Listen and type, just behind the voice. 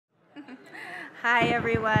Hi,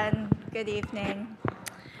 everyone. Good evening.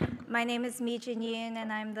 My name is Jeanne Gang,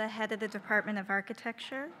 and I'm the head of the Department of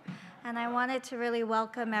Architecture. And I wanted to really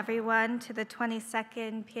welcome everyone to the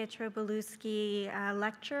 22nd Pietro Belluschi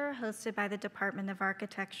lecture hosted by the Department of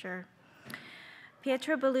Architecture.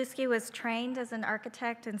 Pietro Belluschi was trained as an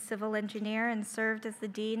architect and civil engineer and served as the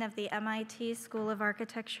dean of the MIT School of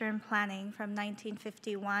Architecture and Planning from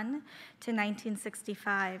 1951 to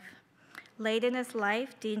 1965. Late in his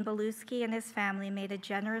life, Dean Belluschi and his family made a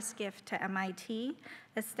generous gift to MIT,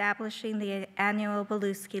 establishing the annual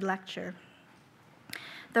Belluschi Lecture.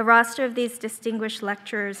 The roster of these distinguished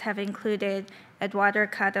lecturers have included Eduardo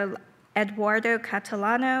Catalano,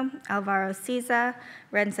 Alvaro Siza,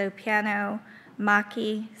 Renzo Piano,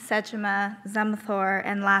 Maki, Sejima, Zumthor,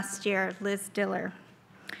 and last year, Liz Diller.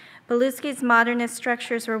 Belluschi's modernist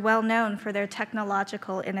structures were well known for their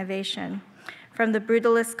technological innovation. From the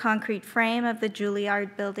brutalist concrete frame of the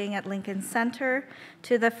Juilliard building at Lincoln Center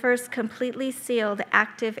to the first completely sealed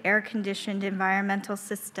active air-conditioned environmental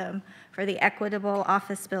system for the Equitable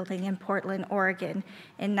office building in Portland, Oregon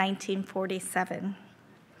in 1947.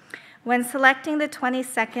 When selecting the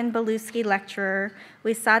 22nd Belluschi lecturer,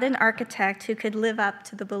 we sought an architect who could live up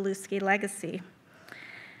to the Belluschi legacy,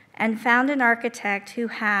 and found an architect who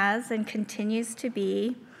has and continues to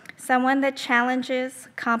be someone that challenges,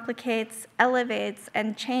 complicates, elevates,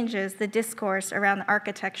 and changes the discourse around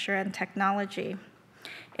architecture and technology.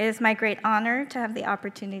 It is my great honor to have the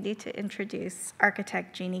opportunity to introduce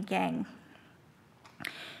architect Jeanne Gang.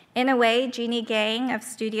 In a way, Jeanne Gang of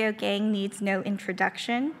Studio Gang needs no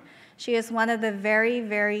introduction. She is one of the very,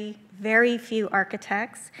 very, very few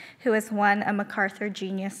architects who has won a MacArthur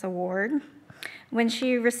Genius Award. When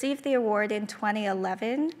she received the award in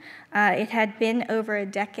 2011, it had been over a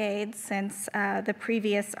decade since the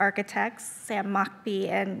previous architects, Sam Mockbee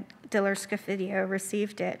and Diller Scofidio,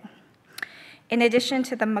 received it. In addition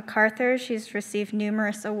to the MacArthur, she's received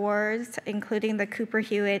numerous awards, including the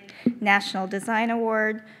Cooper-Hewitt National Design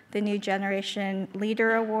Award, the New Generation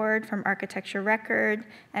Leader Award from Architecture Record,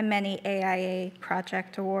 and many AIA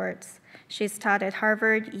project awards. She's taught at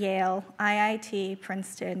Harvard, Yale, IIT,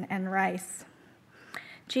 Princeton, and Rice.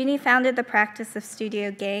 Jeanne founded the practice of Studio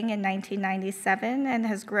Gang in 1997 and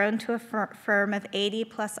has grown to a firm of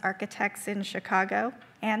 80-plus architects in Chicago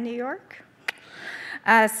and New York.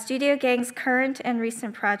 Studio Gang's current and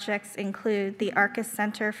recent projects include the Arcus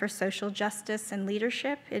Center for Social Justice and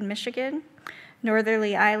Leadership in Michigan,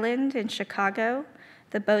 Northerly Island in Chicago,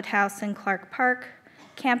 the Boathouse in Clark Park,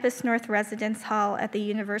 Campus North Residence Hall at the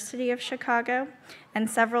University of Chicago, and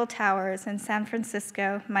several towers in San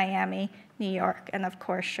Francisco, Miami, New York, and of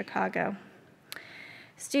course, Chicago.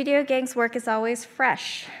 Studio Gang's work is always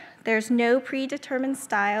fresh. There's no predetermined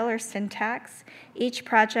style or syntax, each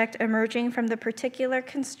project emerging from the particular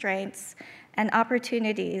constraints and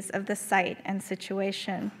opportunities of the site and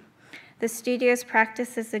situation. The studio's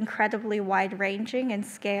practice is incredibly wide-ranging in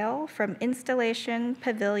scale, from installation,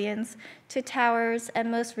 pavilions, to towers,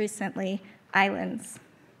 and most recently, islands.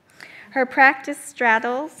 Her practice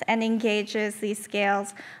straddles and engages these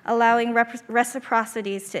scales, allowing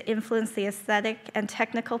reciprocities to influence the aesthetic and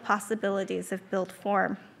technical possibilities of built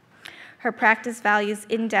form. Her practice values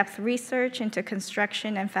in-depth research into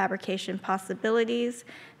construction and fabrication possibilities,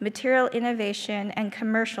 material innovation, and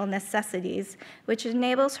commercial necessities, which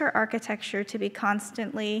enables her architecture to be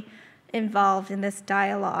constantly involved in this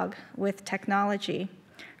dialogue with technology.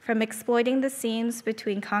 From exploiting the seams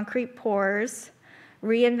between concrete pours,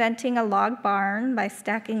 reinventing a log barn by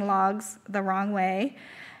stacking logs the wrong way,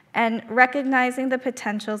 and recognizing the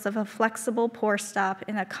potentials of a flexible pour stop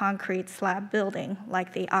in a concrete slab building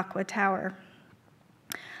like the Aqua Tower.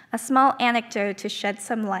 A small anecdote to shed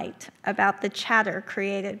some light about the chatter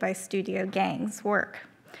created by Studio Gang's work.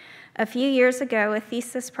 A few years ago, a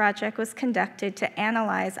thesis project was conducted to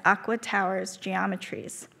analyze Aqua Tower's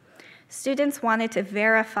geometries. Students wanted to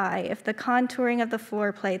verify if the contouring of the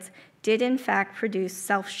floor plates did in fact produce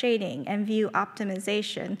self-shading and view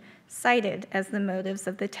optimization, cited as the motives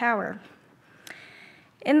of the tower.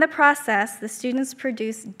 In the process, the students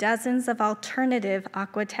produced dozens of alternative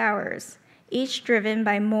Aqua Towers, each driven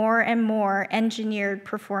by more and more engineered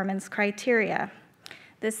performance criteria.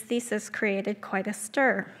 This thesis created quite a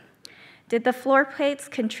stir. Did the floor plates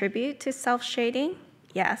contribute to self-shading?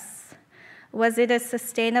 Yes. Was it a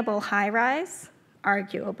sustainable high-rise?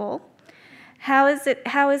 Arguable. How is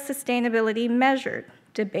sustainability measured?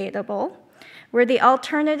 Debatable. Were the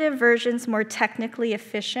alternative versions more technically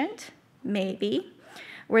efficient? Maybe.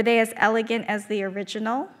 Were they as elegant as the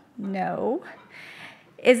original? No.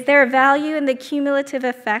 Is there value in the cumulative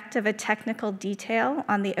effect of a technical detail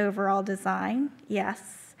on the overall design?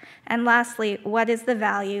 Yes. And lastly, what is the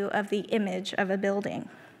value of the image of a building?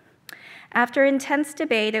 After intense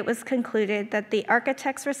debate, it was concluded that the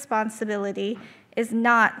architect's responsibility is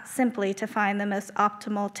not simply to find the most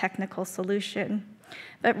optimal technical solution,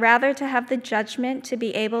 but rather to have the judgment to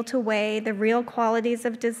be able to weigh the real qualities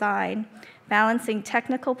of design, balancing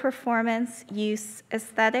technical performance, use,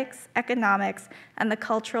 aesthetics, economics, and the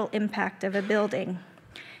cultural impact of a building.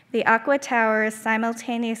 The Aqua Tower is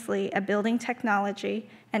simultaneously a building technology,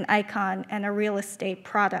 an icon, and a real estate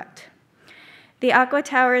product. The Aqua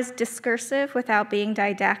Tower is discursive without being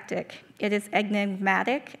didactic. It is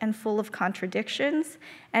enigmatic and full of contradictions,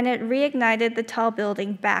 and it reignited the tall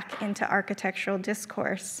building back into architectural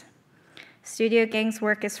discourse. Studio Gang's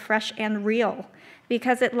work is fresh and real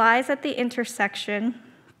because it lies at the intersection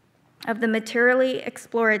of the materially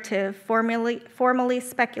explorative, formally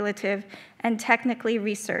speculative, and technically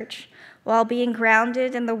research, while being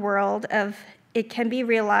grounded in the world of it can be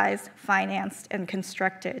realized, financed, and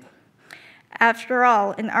constructed. After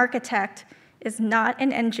all, an architect is not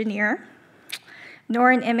an engineer,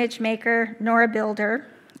 nor an image maker, nor a builder.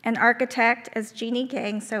 An architect, as Jeanne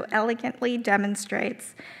Gang so elegantly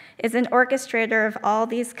demonstrates, is an orchestrator of all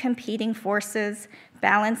these competing forces,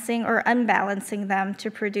 balancing or unbalancing them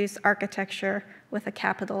to produce architecture with a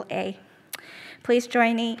capital A. Please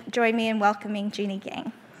join me in welcoming Jeanne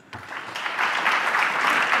Gang.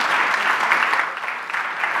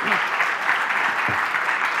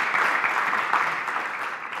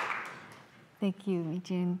 Thank you,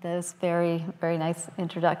 Jeanne. That was very, very nice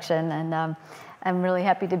introduction, and I'm really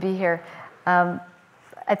happy to be here.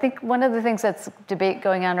 I think one of the things that's debate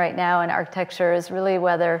going on right now in architecture is really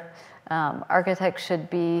whether architects should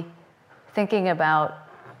be thinking about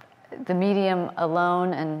the medium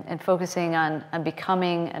alone and focusing on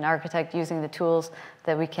becoming an architect using the tools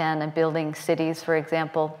that we can in building cities, for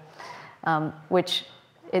example, which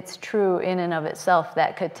it's true in and of itself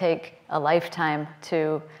that could take a lifetime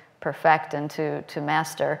to perfect and to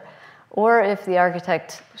master, or if the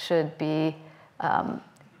architect should be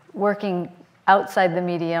working outside the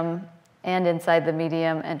medium and inside the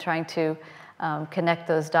medium and trying to connect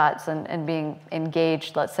those dots and being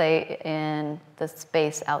engaged, let's say, in the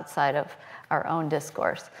space outside of our own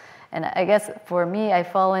discourse. And I guess for me, I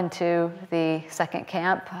fall into the second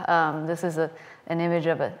camp. This is an image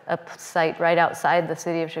of a site right outside the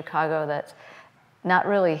city of Chicago that's not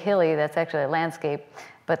really hilly, that's actually a landscape,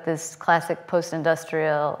 but this classic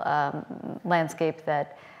post-industrial landscape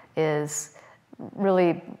that is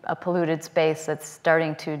really a polluted space that's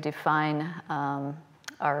starting to define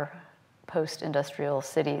our post-industrial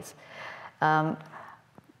cities.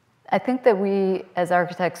 I think that we, as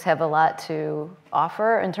architects, have a lot to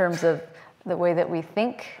offer in terms of the way that we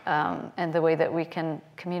think and the way that we can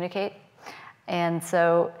communicate. And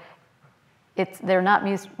so they're not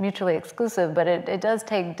mutually exclusive, but it does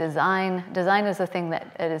take design. Design is the thing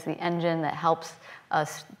that is the engine that helps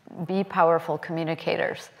us be powerful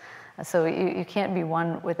communicators. So you can't be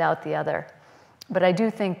one without the other. But I do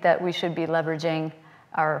think that we should be leveraging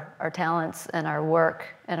our talents and our work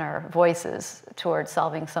and our voices towards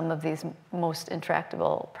solving some of these most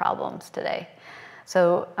intractable problems today.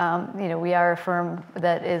 So, we are a firm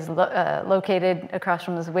that is located across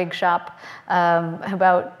from this wig shop,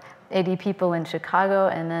 about 80 people in Chicago,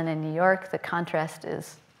 and then in New York, the contrast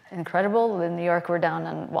is incredible. In New York, we're down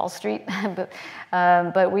on Wall Street,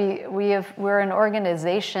 but we're an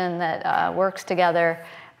organization that works together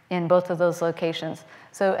in both of those locations.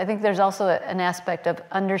 So I think there's also an aspect of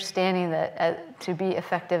understanding that to be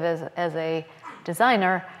effective as a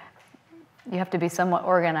designer, you have to be somewhat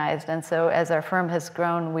organized. And so as our firm has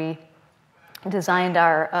grown, we designed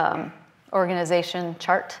our organization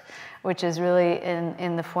chart, which is really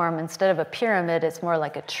in the form, instead of a pyramid, it's more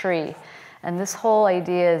like a tree. And this whole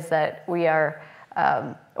idea is that we are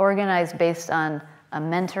organized based on a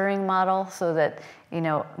mentoring model, so that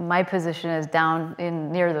my position is down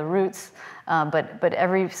near the roots, but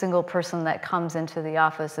every single person that comes into the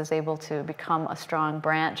office is able to become a strong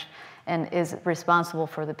branch and is responsible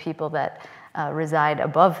for the people that reside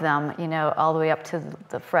above them, all the way up to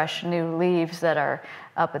the fresh new leaves that are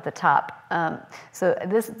up at the top. So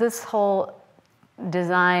this whole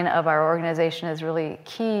design of our organization is really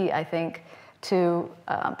key, I think, to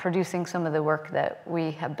producing some of the work that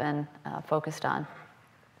we have been focused on.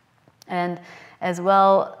 And as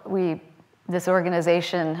well, this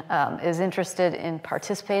organization is interested in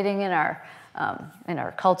participating in our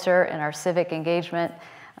culture, in our civic engagement.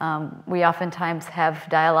 We oftentimes have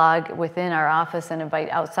dialogue within our office and invite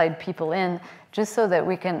outside people in, just so that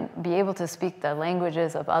we can be able to speak the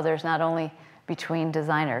languages of others, not only between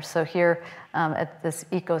designers. So here at this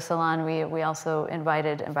Eco Salon, we also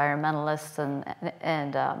invited environmentalists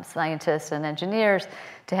and scientists and engineers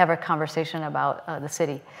to have a conversation about the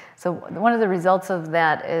city. So one of the results of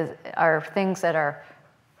that are things that are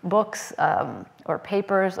books or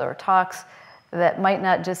papers or talks that might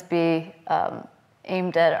not just be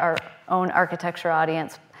aimed at our own architecture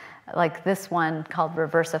audience, like this one called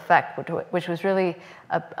Reverse Effect, which was really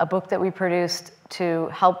a book that we produced to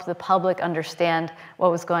help the public understand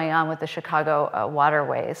what was going on with the Chicago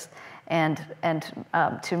waterways. And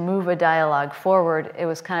to move a dialogue forward, it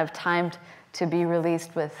was kind of timed to be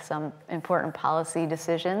released with some important policy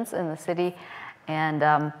decisions in the city.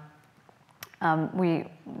 And we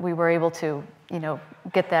were able to,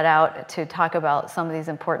 get that out to talk about some of these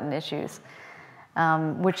important issues.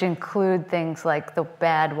 Which include things like the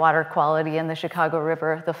bad water quality in the Chicago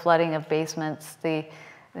River, the flooding of basements, the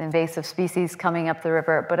invasive species coming up the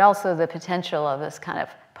river, but also the potential of this kind of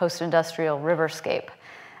post-industrial riverscape.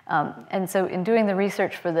 And so in doing the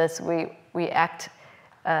research for this, we act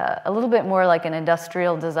a little bit more like an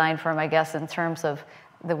industrial design firm, I guess, in terms of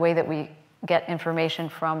the way that we get information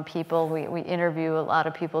from people. We interview a lot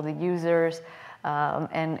of people, the users,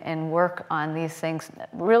 and work on these things,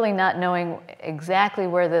 really not knowing exactly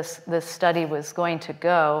where this study was going to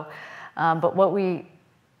go. But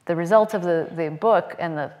the result of the book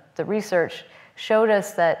and the research showed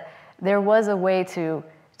us that there was a way to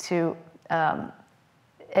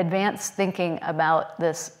advance thinking about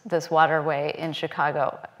this waterway in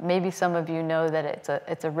Chicago. Maybe some of you know that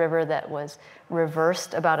it's a river that was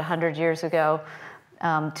reversed about 100 years ago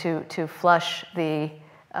to flush the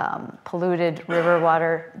polluted river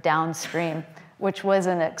water downstream, which was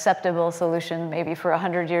an acceptable solution maybe for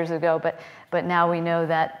 100 years ago, but now we know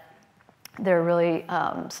that there are really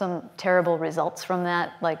some terrible results from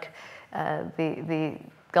that, like the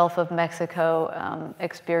Gulf of Mexico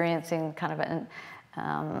experiencing kind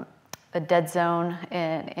of a dead zone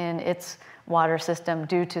in its water system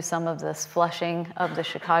due to some of this flushing of the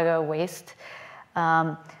Chicago waste.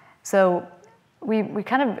 So we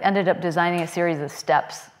kind of ended up designing a series of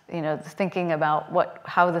steps, thinking about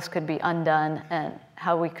how this could be undone and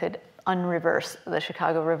how we could unreverse the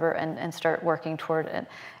Chicago River and start working toward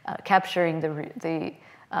capturing the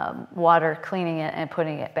water, cleaning it, and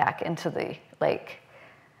putting it back into the lake.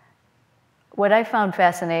 What I found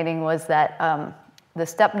fascinating was that the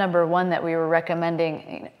step number one that we were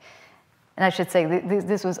recommending, and I should say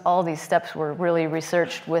this was all these steps were really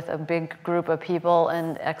researched with a big group of people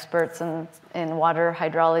and experts in water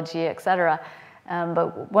hydrology, et cetera.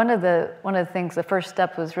 But one of the things, the first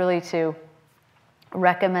step was really to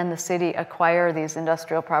recommend the city acquire these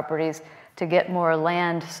industrial properties to get more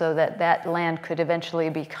land so that land could eventually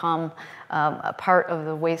become a part of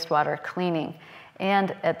the wastewater cleaning,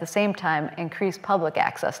 and at the same time increase public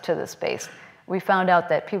access to the space. We found out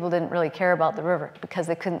that people didn't really care about the river because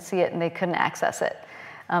they couldn't see it and they couldn't access it.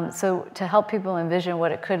 So to help people envision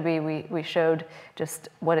what it could be, we showed just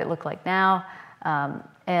what it looked like now.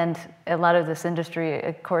 And a lot of this industry,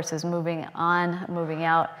 of course, is moving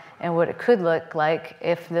out, and what it could look like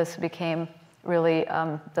if this became really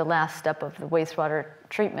the last step of the wastewater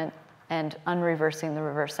treatment and unreversing the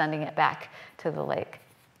river, sending it back to the lake.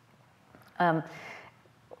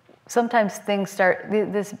 Sometimes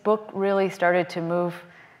this book really started to move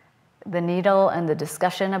the needle and the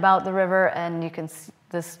discussion about the river, and you can see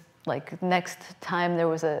this, like next time there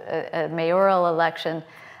was a mayoral election,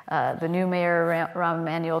 the new mayor, Rahm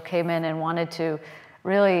Emanuel, came in and wanted to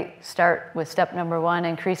really start with step number one,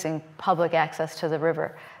 increasing public access to the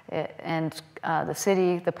river. And the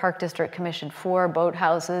city, the Park District commissioned 4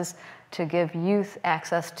 boathouses to give youth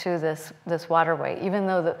access to this waterway. Even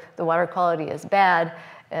though the water quality is bad,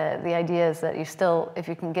 the idea is that if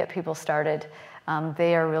you can get people started,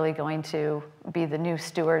 they are really going to be the new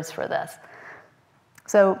stewards for this.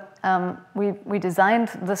 So we designed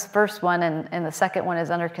this first one, and the second one is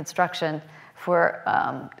under construction for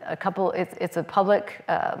a couple. It's a public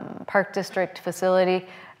Park District facility.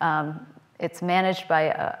 It's managed by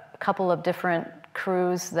a couple of different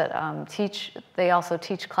crews that teach. They also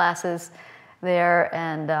teach classes there,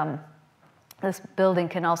 and this building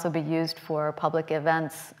can also be used for public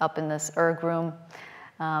events up in this erg room.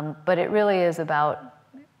 But it really is about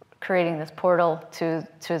creating this portal to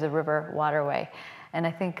the river waterway. And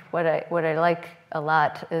I think what I like a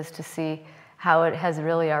lot is to see how it has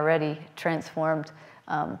really already transformed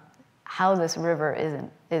how this river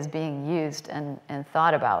is being used and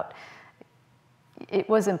thought about. It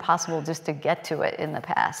was impossible just to get to it in the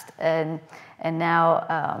past. And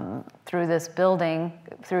now through this building,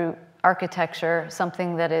 through architecture,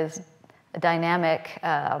 something that is dynamic,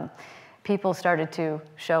 people started to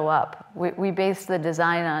show up. We based the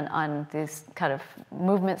design on these kind of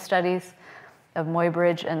movement studies of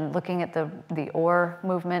Muybridge and looking at the oar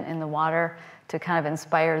movement in the water to kind of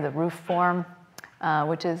inspire the roof form,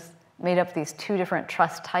 which is made up of these two different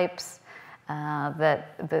truss types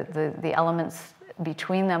that the elements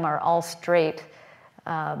between them are all straight,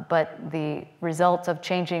 but the result of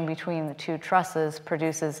changing between the two trusses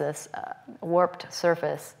produces this warped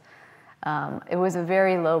surface. It was a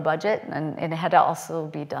very low budget, and it had to also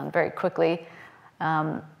be done very quickly.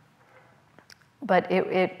 But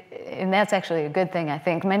and that's actually a good thing, I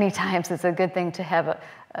think. Many times it's a good thing to have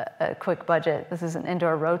a quick budget. This is an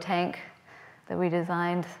indoor row tank that we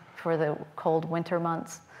designed for the cold winter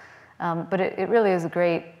months. But it really is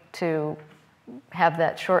great to have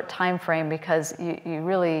that short time frame because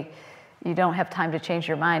you don't have time to change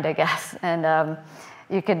your mind, I guess. And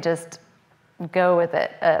you could just go with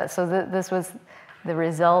it. So this was the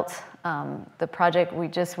result. The project, we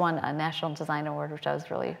just won a National Design Award, which I was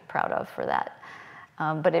really proud of for that.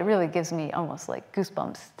 But it really gives me almost like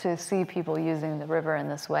goosebumps to see people using the river in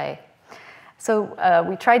this way. So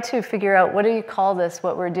we tried to figure out, what do you call this,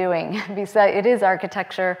 what we're doing? Besides, it is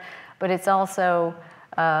architecture, but it's also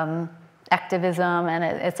activism, and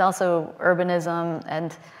it's also urbanism.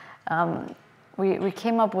 And we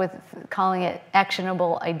came up with calling it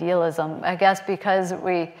actionable idealism, I guess, because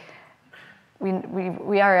we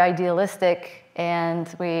are idealistic and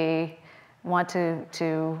we want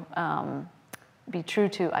to be true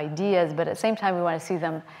to ideas, but at the same time we want to see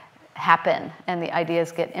them happen and the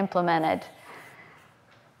ideas get implemented.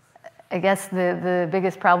 I guess the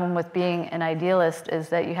biggest problem with being an idealist is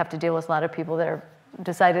that you have to deal with a lot of people that are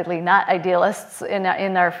decidedly not idealists in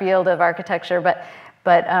our field of architecture, but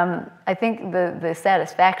I think the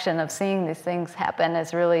satisfaction of seeing these things happen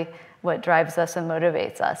is really what drives us and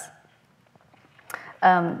motivates us.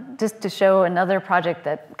 Just to show another project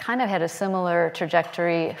that kind of had a similar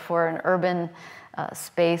trajectory for an urban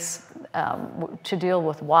space to deal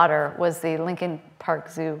with water was the Lincoln Park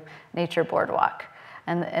Zoo Nature Boardwalk.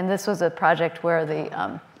 And this was a project where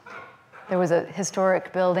there was a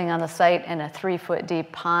historic building on the site and a 3-foot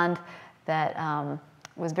deep pond that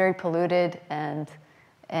was very polluted and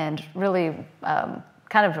really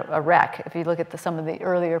kind of a wreck. If you look at some of the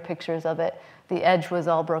earlier pictures of it, the edge was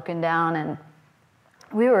all broken down, and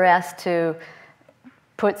we were asked to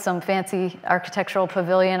put some fancy architectural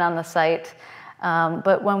pavilion on the site.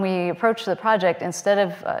 But when we approached the project, instead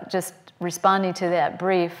of just responding to that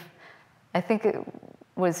brief, I think it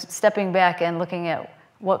was stepping back and looking at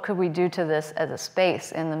what could we do to this as a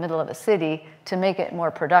space in the middle of a city to make it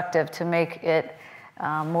more productive, to make it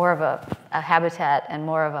more of a habitat and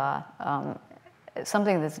more of a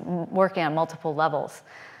something that's working on multiple levels.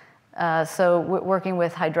 So working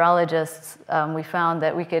with hydrologists, we found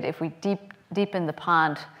that we could, if we deepen the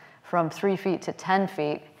pond from 3 feet to 10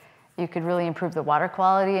 feet, you could really improve the water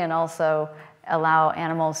quality and also allow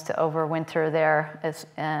animals to overwinter there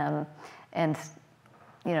and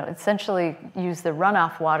essentially use the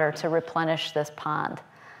runoff water to replenish this pond.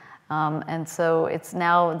 And so it's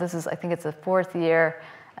now, I think it's the 4th year,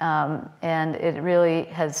 and it really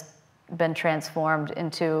has been transformed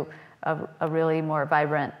into a really more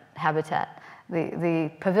vibrant habitat.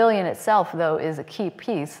 The pavilion itself, though, is a key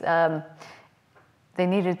piece. They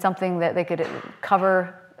needed something that they could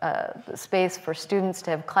cover the space for students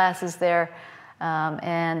to have classes there.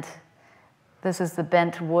 And this is the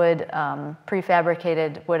bent wood,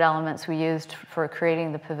 prefabricated wood elements we used for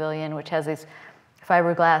creating the pavilion, which has these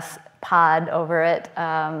fiberglass pod over it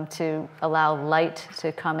to allow light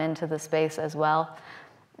to come into the space as well.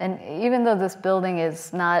 And even though this building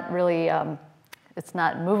is not really, it's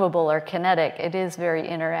not movable or kinetic, it is very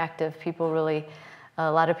interactive.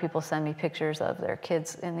 A lot of people send me pictures of their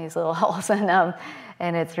kids in these little halls,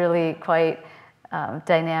 and it's really quite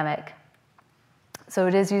dynamic. So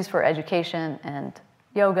it is used for education and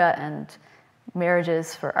yoga and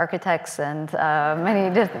marriages for architects and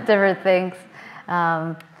many different things.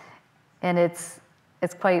 And it's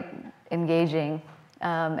quite engaging.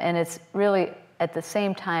 And it's really, at the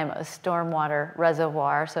same time, a stormwater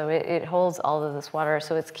reservoir. So it holds all of this water.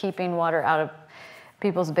 So it's keeping water out of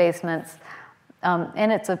people's basements.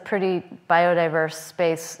 And it's a pretty biodiverse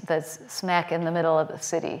space that's smack in the middle of the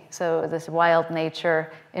city. So this wild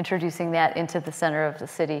nature, introducing that into the center of the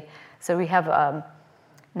city. So we have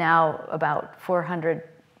now about 400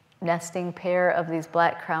 nesting pair of these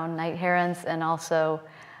black-crowned night herons, and also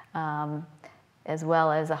as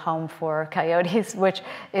well as a home for coyotes, which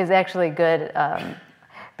is actually good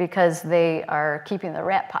because they are keeping the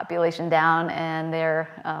rat population down, and they're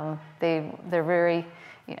very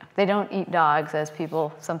they don't eat dogs, as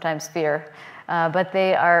people sometimes fear, but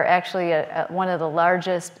they are actually one of the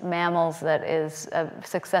largest mammals that is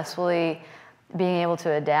successfully being able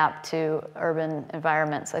to adapt to urban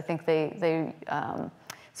environments. I think they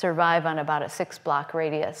survive on about a 6-block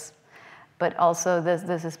radius. But also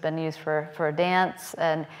this has been used for a dance,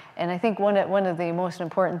 and I think one of the most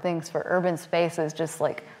important things for urban space is just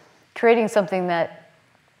like creating something that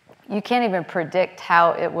you can't even predict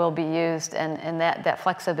how it will be used, and that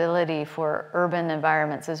flexibility for urban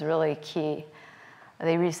environments is really key.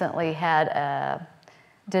 They recently had a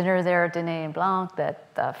dinner there, dîner blanc,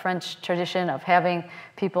 that the French tradition of having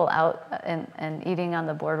people out and eating on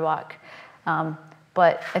the boardwalk.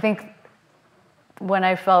 But I think when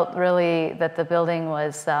I felt really that the building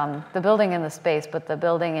was, the building in the space, but the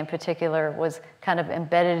building in particular was kind of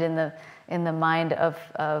embedded in the mind of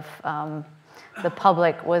the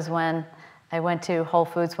public, was when I went to Whole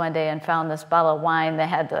Foods one day and found this bottle of wine that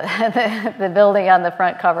had the building on the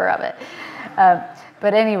front cover of it.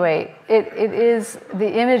 But anyway, it is,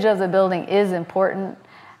 the image of the building is important.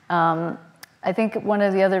 I think one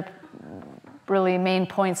of the other really main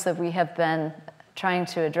points that we have been trying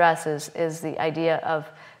to address is the idea of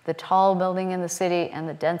the tall building in the city and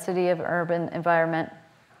the density of urban environment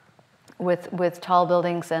with tall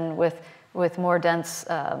buildings and with more dense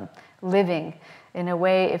living. In a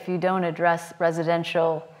way, if you don't address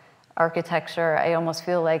residential architecture, I almost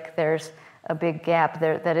feel like there's a big gap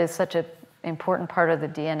there that is such an important part of the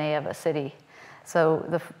DNA of a city.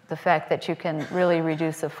 So the fact that you can really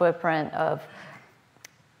reduce the footprint of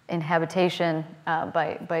inhabitation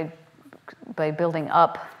by building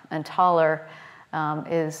up and taller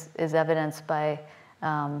is evidenced by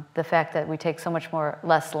the fact that we take so much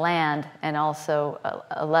less land and also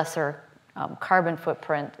a lesser carbon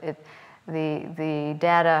footprint. The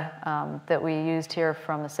data that we used here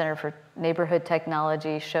from the Center for Neighborhood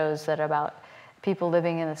Technology shows that about people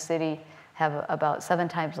living in the city have about 7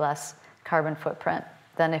 times less carbon footprint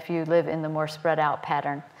than if you live in the more spread out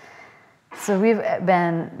pattern. So we've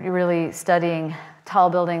been really studying tall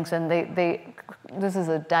buildings, and this is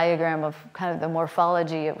a diagram of kind of the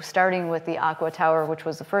morphology, starting with the Aqua Tower, which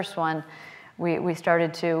was the first one. We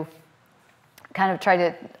started to kind of try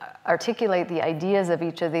to articulate the ideas of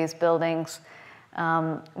each of these buildings,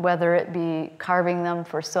 whether it be carving them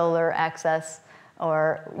for solar access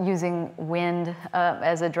or using wind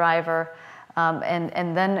as a driver.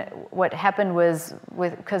 And then what happened was,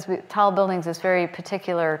 because tall buildings is very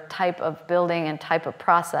particular type of building and type of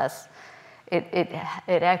process, it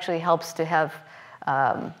actually helps to have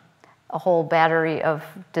a whole battery of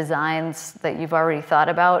designs that you've already thought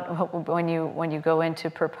about when you go in to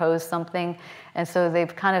propose something. And so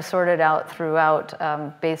they've kind of sorted out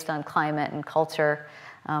throughout based on climate and culture.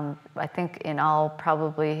 I think in all,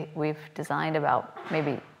 probably we've designed about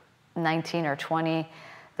maybe 19 or 20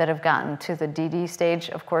 that have gotten to the DD stage.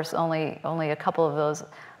 Of course, only a couple of those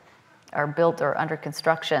are built or under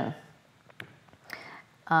construction.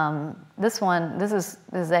 This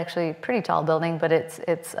is actually a pretty tall building, but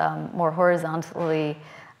it's more horizontally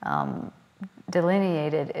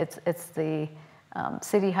delineated. It's the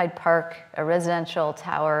City Hyde Park, a residential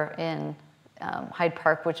tower in Hyde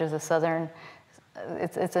Park, which is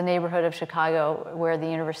it's a neighborhood of Chicago where the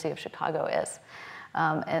University of Chicago is.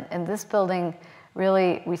 And this building,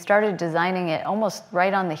 really, we started designing it almost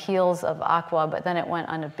right on the heels of Aqua, but then it went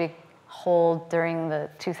on a big hold during the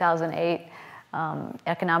 2008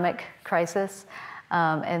 economic crisis.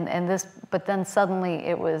 But then suddenly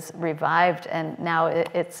it was revived, and now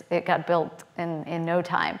it got built in no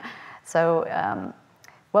time. So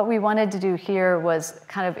what we wanted to do here was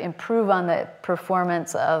kind of improve on the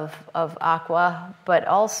performance of Aqua, but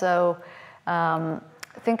also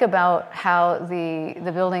think about how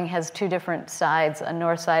the building has 2 different sides, a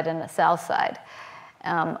north side and a south side.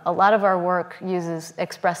 A lot of our work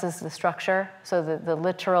expresses the structure, so the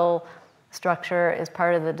literal structure is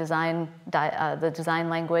part of the design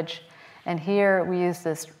language. And here we use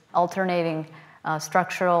this alternating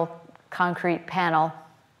structural concrete panel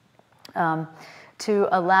to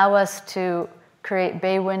allow us to create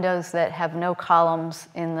bay windows that have no columns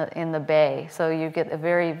in the bay. So you get a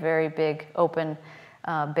very, very big open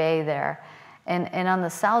bay there. And on the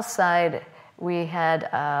south side, we had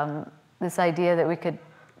this idea that we could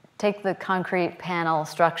take the concrete panel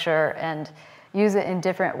structure and use it in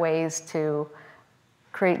different ways to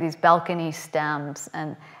create these balcony stems.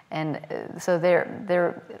 And so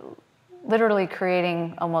they're literally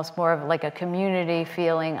creating almost more of like a community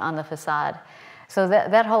feeling on the facade. So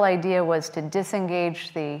that whole idea was to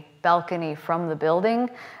disengage the balcony from the building,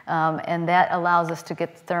 and that allows us to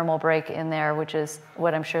get the thermal break in there, which is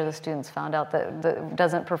what I'm sure the students found out that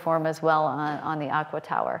doesn't perform as well on the Aqua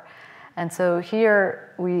Tower. And so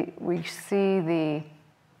here we see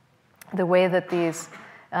the way that these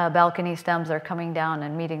balcony stems are coming down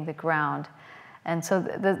and meeting the ground. And so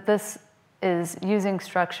this is using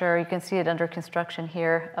structure. You can see it under construction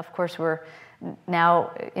here. Of course, we're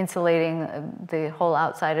now insulating the whole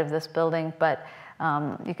outside of this building, but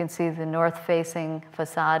you can see the north-facing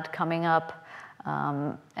facade coming up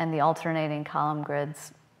and the alternating column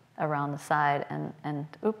grids around the side and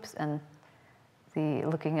the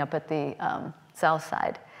looking up at the south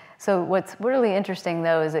side. So what's really interesting,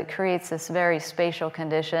 though, is it creates this very spatial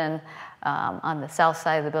condition on the south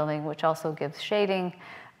side of the building, which also gives shading,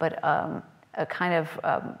 but a kind of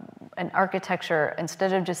an architecture,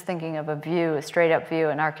 instead of just thinking of a view, a straight-up view,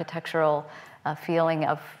 an architectural feeling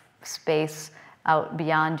of space out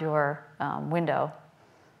beyond your window,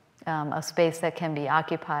 a space that can be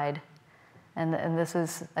occupied. And this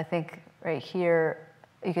is, I think, right here,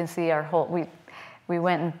 you can see our whole, we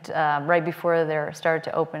went right before they started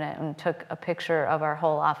to open it and took a picture of our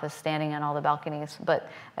whole office standing on all the balconies. But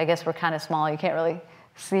I guess we're kind of small, you can't really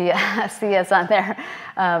see us on there.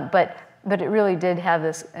 But it really did have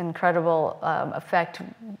this incredible effect.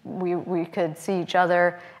 We could see each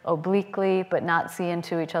other obliquely, but not see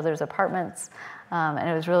into each other's apartments. And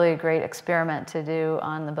it was really a great experiment to do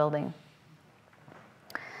on the building.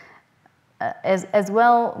 As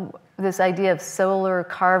well, this idea of solar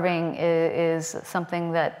carving is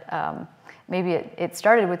something that maybe it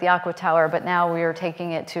started with the Aqua Tower, but now we are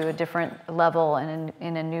taking it to a different level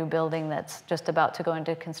in a new building that's just about to go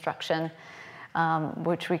into construction.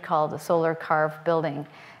 Which we call the solar carved building.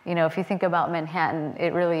 You know, if you think about Manhattan,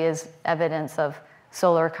 it really is evidence of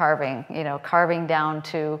solar carving, you know, carving down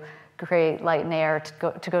to create light and air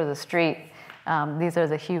to go to the street. These are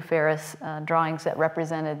the Hugh Ferris drawings that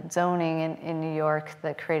represented zoning in New York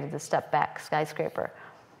that created the step-back skyscraper.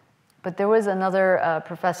 But there was another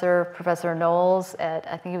Professor Knowles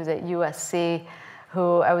I think he was at USC,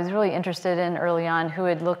 who I was really interested in early on, who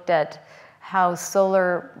had looked at how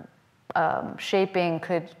solar shaping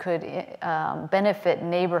could benefit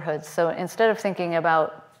neighborhoods. So instead of thinking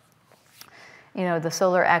about, you know, the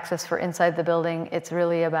solar access for inside the building, it's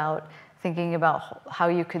really about thinking about how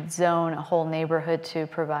you could zone a whole neighborhood to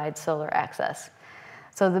provide solar access.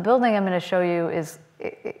 So the building I'm going to show you is,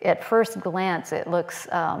 at first glance, it looks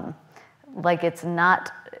like it's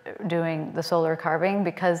not doing the solar carving,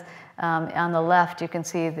 because on the left you can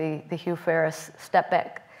see the Hugh Ferris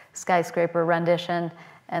step-back skyscraper rendition.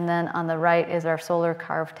 And then on the right is our solar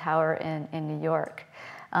carved tower in New York.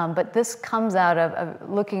 But this comes out of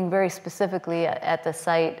looking very specifically at the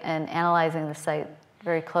site and analyzing the site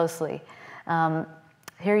very closely.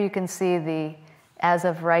 Here you can see the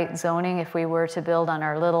as-of-right zoning if we were to build on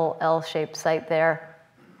our little L-shaped site there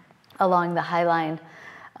along the High Line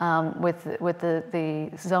with the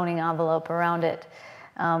zoning envelope around it.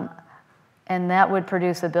 And that would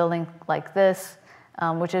produce a building like this,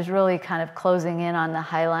 which is really kind of closing in on the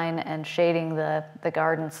High Line and shading the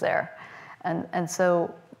gardens there. And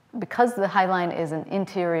so because the High Line is an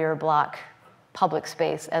interior block public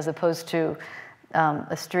space as opposed to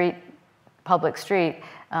a public street,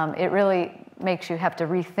 it really makes you have to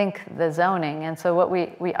rethink the zoning. And so what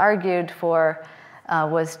we argued for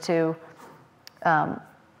was to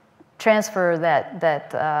transfer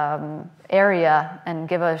that area and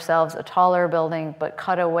give ourselves a taller building, but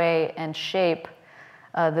cut away and shape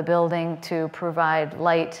the building to provide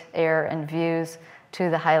light, air, and views to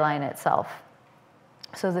the High Line itself.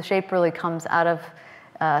 So the shape really comes out of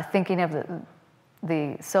thinking of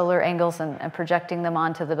the solar angles and projecting them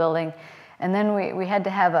onto the building. And then we had to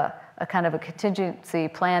have a kind of a contingency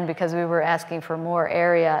plan because we were asking for more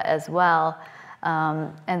area as well.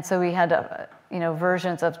 And so we had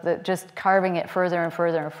versions of just carving it further and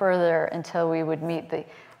further and further until we would meet the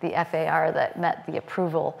FAR that met the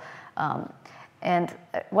approval. And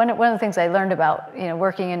one of the things I learned about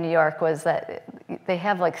working in New York was that they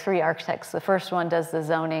have like 3 architects. The first one does the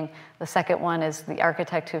zoning. The second one is the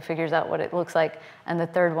architect who figures out what it looks like. And the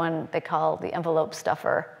third one they call the envelope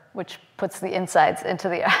stuffer, which puts the insides into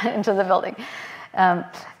the building.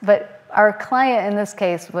 But our client in this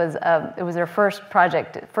case it was their first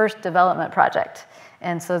development project.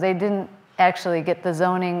 And so they didn't actually get the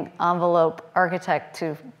zoning envelope architect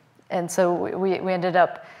to, and so we ended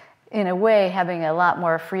up in a way having a lot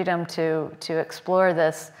more freedom to explore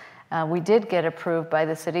this. We did get approved by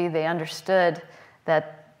the city. They understood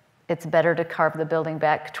that it's better to carve the building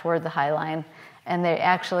back toward the High Line. And they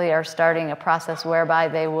actually are starting a process whereby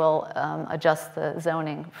they will adjust the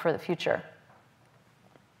zoning for the future.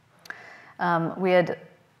 We had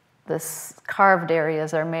this carved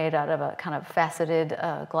areas are made out of a kind of faceted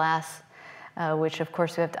glass, which of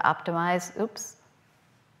course we have to optimize. Oops.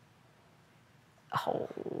 Oh,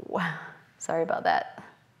 sorry about that.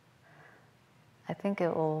 I think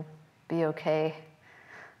it will be okay.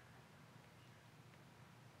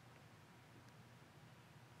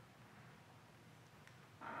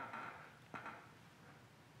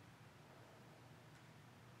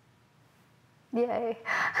 Yay.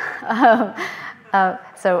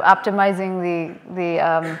 So optimizing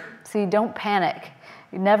see, don't panic.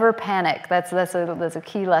 You never panic. That's a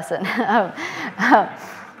key lesson.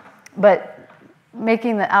 But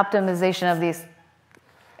making the optimization of these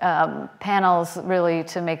panels really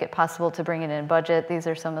to make it possible to bring it in budget. These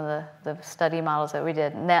are some of the study models that we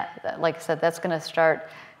did. And that, like I said, that's going to start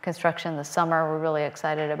construction this summer. We're really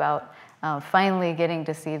excited about finally getting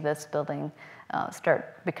to see this building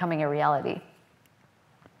start becoming a reality.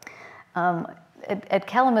 At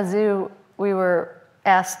Kalamazoo, we were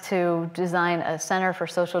asked to design a center for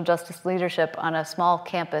social justice leadership on a small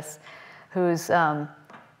campus whose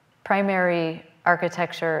primary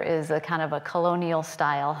architecture is a kind of a colonial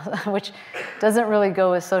style, which doesn't really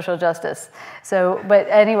go with social justice. So, but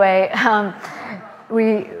anyway,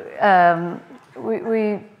 we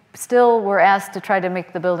still were asked to try to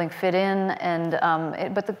make the building fit in, and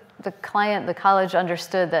but the college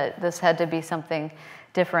understood that this had to be something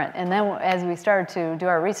different. And then as we started to do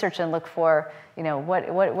our research and look for,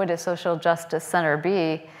 what would a social justice center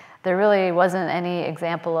be, there really wasn't any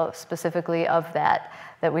example specifically of that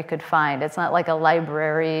we could find. It's not like a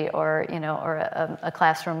library or a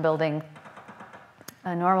classroom building,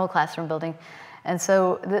 a normal classroom building. And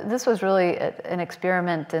so this was really an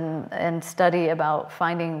experiment and study about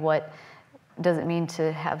finding what does it mean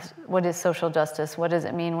to have, what is social justice? What does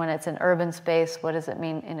it mean when it's an urban space? What does it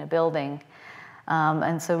mean in a building?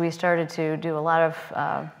 And so we started to do a lot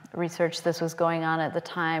of research. This was going on at the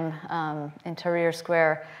time in Tahrir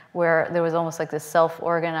Square, where there was almost like this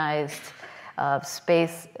self-organized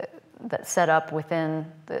space that's set up within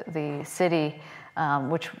the city,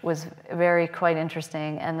 which was quite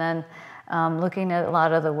interesting. And then looking at a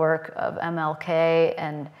lot of the work of MLK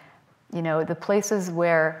and the places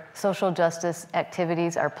where social justice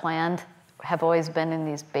activities are planned have always been in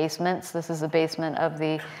these basements. This is the basement of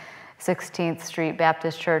the 16th Street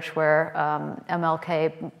Baptist Church where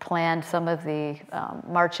MLK planned some of the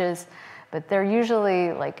marches, but they're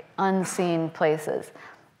usually like unseen places.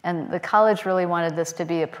 And the college really wanted this to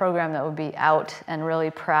be a program that would be out and really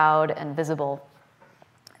proud and visible.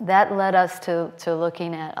 That led us to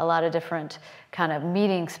looking at a lot of different kind of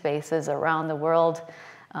meeting spaces around the world,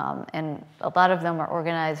 and a lot of them are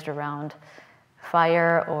organized around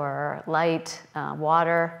fire or light,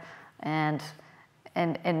 water, and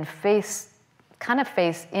face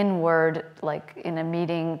inward, like in a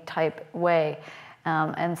meeting type way.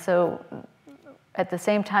 And so at the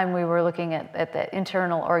same time we were looking at the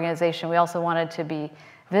internal organization, we also wanted to be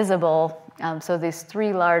visible. So these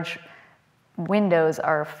three large windows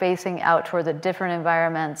are facing out toward the different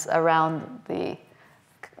environments around the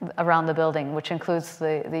building, which includes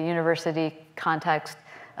the university context,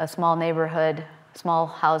 a small neighborhood, small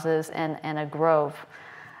houses, and a grove.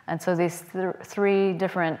 And so these three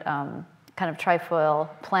different kind of trifoil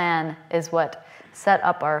plan is what set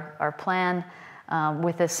up our plan,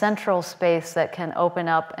 with a central space that can open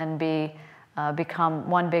up and become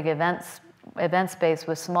one big event space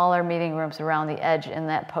with smaller meeting rooms around the edge in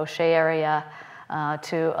that poche area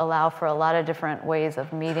to allow for a lot of different ways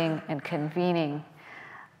of meeting and convening.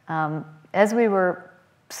 As we were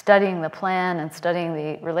studying the plan and studying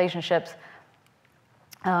the relationships,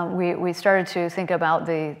 we started to think about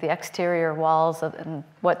the exterior walls and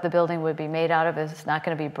what the building would be made out of. It's not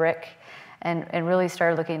going to be brick, and really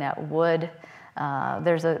started looking at wood.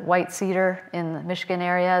 There's a white cedar in the Michigan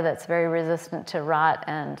area that's very resistant to rot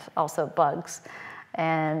and also bugs.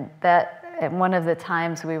 And that at one of the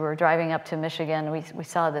times we were driving up to Michigan, we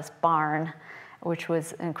saw this barn, which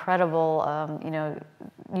was incredible,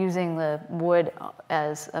 using the wood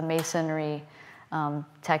as a masonry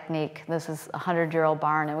technique. This is a 100-year-old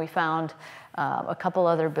barn, and we found a couple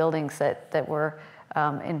other buildings that were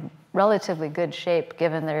in relatively good shape,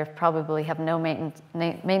 given they probably have no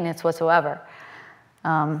maintenance whatsoever.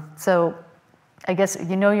 So I guess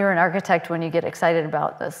you're an architect when you get excited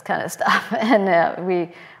about this kind of stuff. And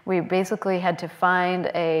we basically had to find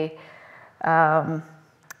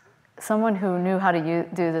someone who knew how to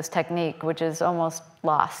do this technique, which is almost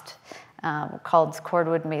lost, called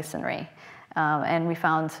cordwood masonry. And we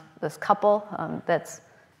found this couple, that's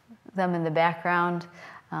them in the background,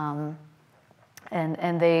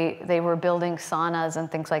 and they were building saunas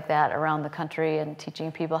and things like that around the country and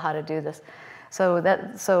teaching people how to do this. So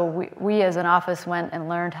we as an office went and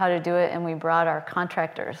learned how to do it, and we brought our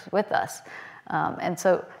contractors with us. And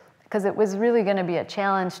so, because it was really going to be a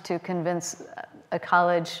challenge to convince a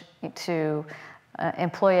college to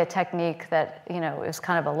employ a technique that, you know, is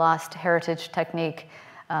kind of a lost heritage technique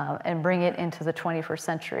and bring it into the 21st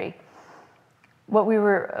century. What we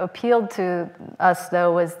were appealed to us,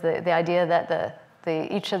 though, was the idea that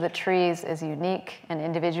each of the trees is unique and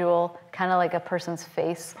individual, kind of like a person's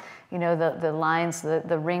face. You know, the lines,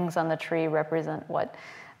 the rings on the tree represent what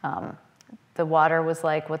the water was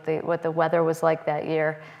like, what the weather was like that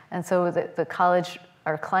year. And so the college,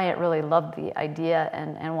 our client, really loved the idea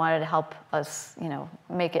and wanted to help us, you know,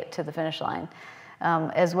 make it to the finish line.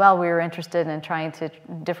 As well, we were interested in trying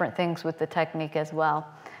different things with the technique as well.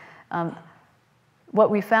 What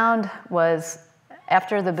we found was,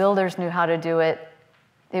 after the builders knew how to do it,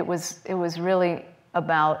 it was really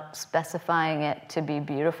about specifying it to be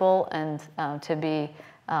beautiful and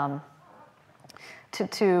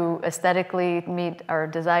to aesthetically meet our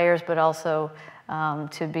desires, but also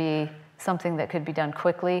to be something that could be done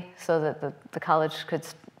quickly, so that the college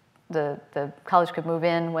could move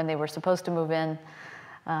in when they were supposed to move in.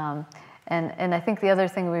 And I think the other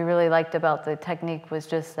thing we really liked about the technique was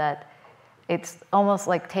just that it's almost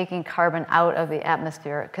like taking carbon out of the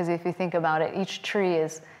atmosphere, because if you think about it, each tree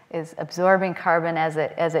is absorbing carbon as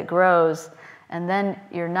it grows, and then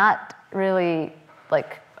you're not really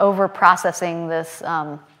like over processing this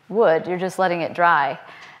wood. You're just letting it dry,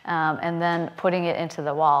 and then putting it into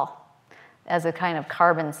the wall as a kind of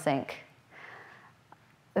carbon sink.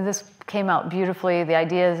 This came out beautifully. The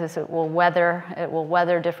idea is it will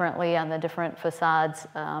weather differently on the different facades.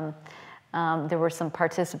 There was some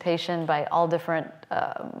participation by all different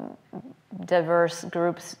diverse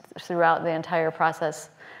groups throughout the entire process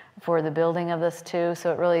for the building of this too.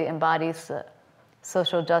 So it really embodies the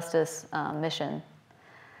social justice mission.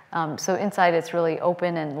 So inside it's really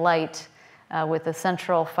open and light with a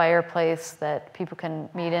central fireplace that people can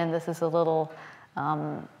meet in. This is a little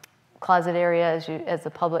closet area as the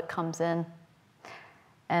public comes in.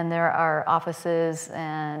 And there are offices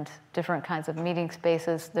and different kinds of meeting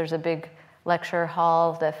spaces. There's a big lecture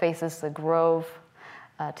hall that faces the Grove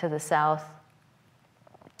to the south.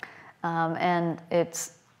 And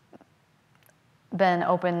it's been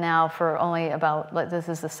open now for only this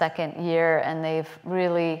is the second year, and they've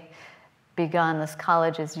really begun, this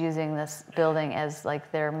college is using this building as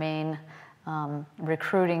like their main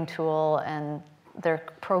recruiting tool, and their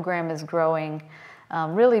program is growing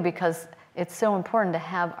really because it's so important to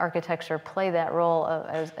have architecture play that role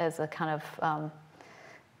as a kind of,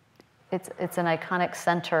 it's an iconic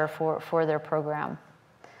center for their program.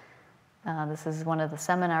 This is one of the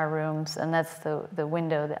seminar rooms, and that's the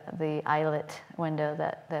window, the eyelet window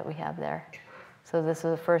that we have there. So this is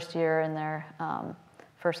the first year in their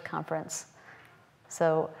first conference.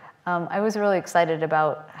 So I was really excited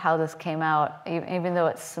about how this came out. Even though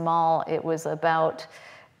it's small, it was about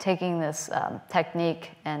taking this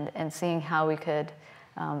technique and seeing how we could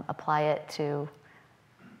apply it to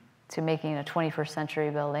making a 21st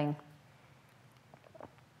century building.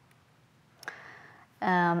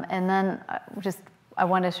 And then I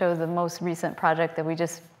want to show the most recent project that we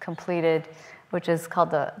just completed, which is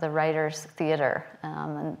called the Writers Theater.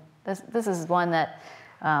 And this is one that,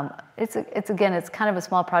 it's kind of a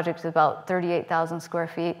small project. It's about 38,000 square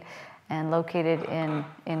feet and located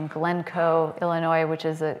in Glencoe, Illinois, which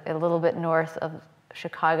is a little bit north of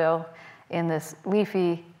Chicago, in this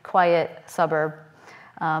leafy, quiet suburb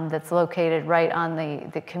that's located right on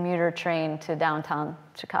the commuter train to downtown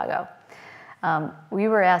Chicago. We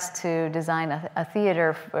were asked to design a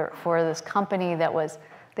theater for this company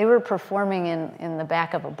they were performing in the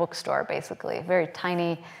back of a bookstore, basically, a very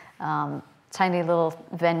tiny little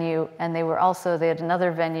venue, and they had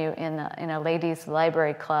another venue in a ladies'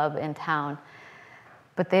 library club in town.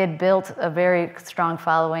 But they had built a very strong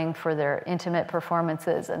following for their intimate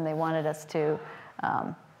performances, and they wanted us to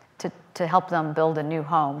help them build a new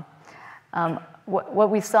home. What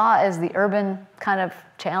we saw as the urban kind of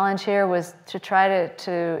challenge here was to try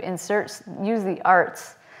to use the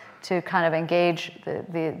arts to kind of engage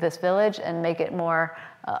this village and make it more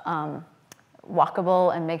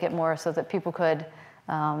walkable, and make it more so that people could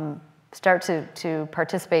start to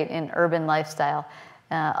participate in urban lifestyle.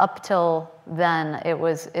 Up till then,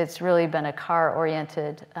 it's really been a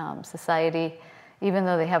car-oriented society. Even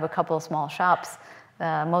though they have a couple of small shops,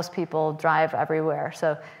 most people drive everywhere.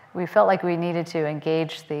 So we felt like we needed to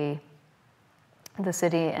engage the the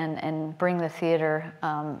city and bring the theater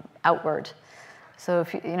outward. So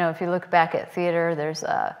if you look back at theater, there's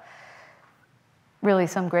really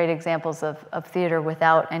some great examples of theater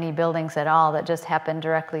without any buildings at all that just happened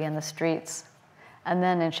directly in the streets. And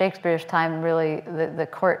then in Shakespeare's time, really the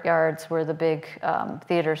courtyards where the big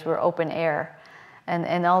theaters were open air.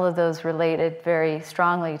 And all of those related very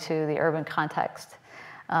strongly to the urban context.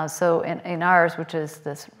 So in ours, which is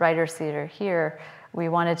this Writers' Theater here, we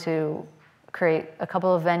wanted to create a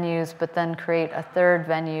couple of venues, but then create a third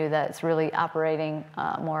venue that's really operating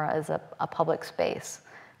more as a public space,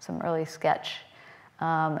 some early sketch.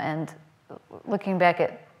 And looking back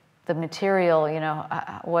at the material,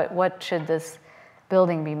 what should this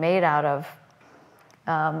building be made out of?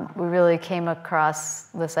 We really came across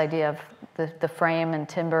this idea of the frame and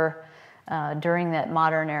timber during that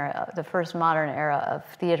modern era. The first modern era of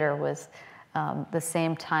theater was the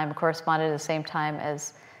same time, corresponded at the same time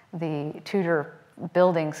as the Tudor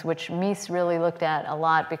buildings, which Mies really looked at a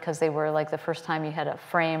lot because they were like the first time you had a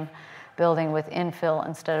frame building with infill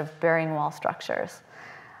instead of bearing wall structures.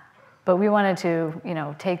 But we wanted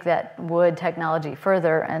to, take that wood technology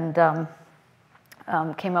further and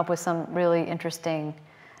came up with some really interesting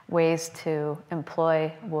ways to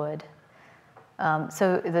employ wood.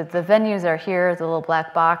 So the venues are here, the little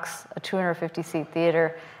black box, a 250-seat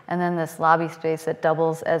theater, and then this lobby space that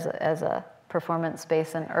doubles as a performance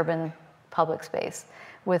space and urban public space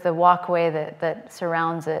with a walkway that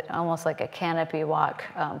surrounds it, almost like a canopy walk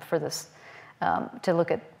for this, to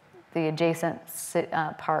look at the adjacent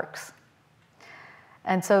parks.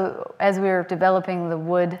 And so as we were developing the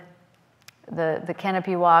wood, the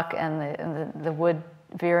canopy walk and the wood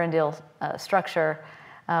Virendale structure,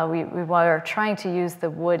 we were trying to use the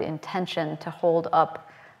wood in tension to hold up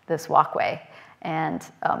this walkway. And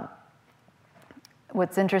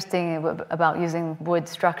what's interesting about using wood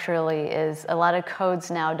structurally is a lot of codes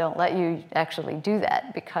now don't let you actually do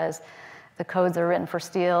that because the codes are written for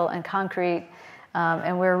steel and concrete.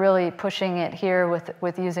 And we're really pushing it here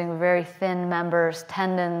with using very thin members,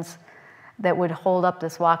 tendons that would hold up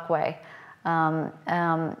this walkway.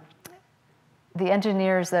 The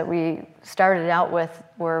engineers that we started out with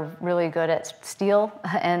were really good at steel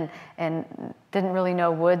and didn't really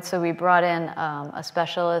know wood, so we brought in a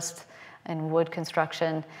specialist in wood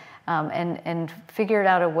construction and figured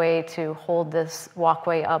out a way to hold this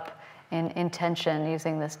walkway up in tension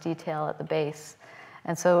using this detail at the base.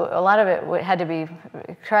 And so a lot of it had to be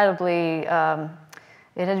incredibly, it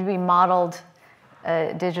had to be modeled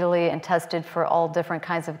digitally and tested for all different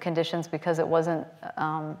kinds of conditions because it wasn't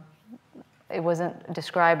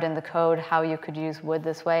described in the code how you could use wood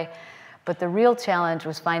this way. But the real challenge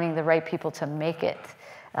was finding the right people to make it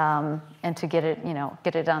and to get it,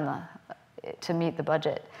 to meet the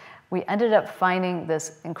budget. We ended up finding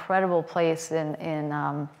this incredible place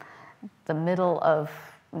in the middle of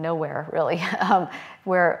nowhere, really,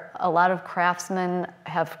 where a lot of craftsmen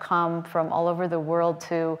have come from all over the world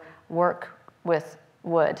to work with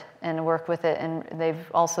wood and work with it. And they've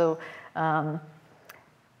also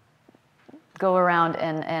go around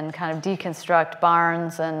and kind of deconstruct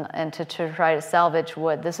barns and to try to salvage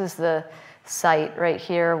wood. This is the site right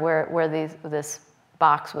here where this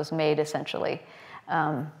box was made, essentially.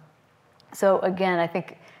 So again, I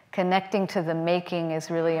think connecting to the making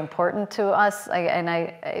is really important to us.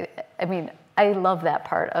 I mean, I love that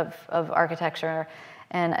part of architecture,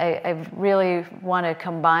 and I really want to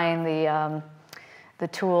combine the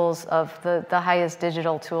tools of the highest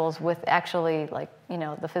digital tools with actually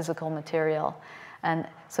the physical material. And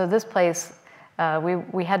so this place,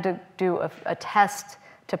 we had to do a test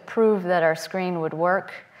to prove that our screen would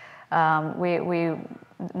work. We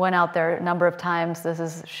went out there a number of times. This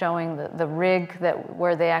is showing the rig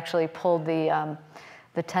where they actually pulled the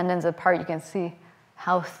tendons apart. You can see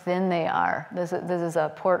how thin they are. This is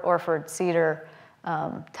a Port Orford cedar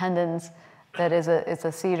tendons. It's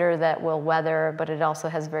a cedar that will weather, but it also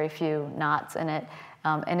has very few knots in it.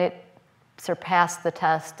 And it surpassed the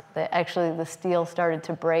test. Actually, the steel started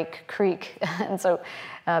to creak, and so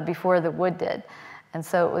before the wood did. And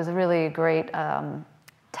so it was really a great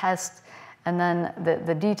test. And then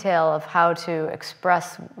the detail of how to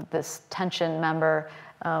express this tension member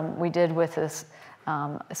we did with this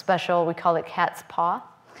special, we call it cat's paw.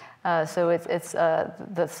 So it's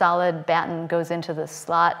the solid batten goes into the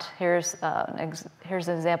slot. Here's an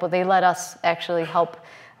example. They let us actually help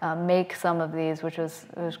make some of these, which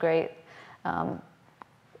was great.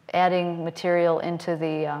 Adding material into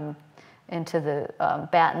the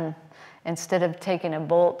batten instead of taking a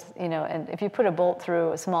bolt, and if you put a bolt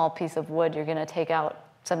through a small piece of wood, you're going to take out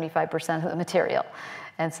 75% of the material.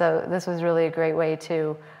 And so this was really a great way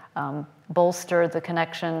to bolster the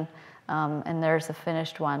connection, and there's a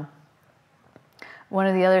finished one. One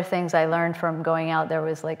of the other things I learned from going out there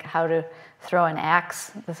was like how to throw an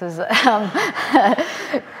axe. This is, they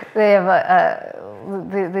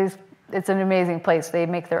have these, it's an amazing place. They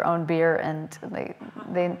make their own beer and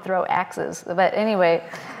they throw axes. But anyway,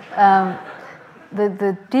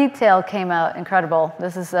 the detail came out incredible.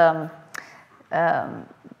 This is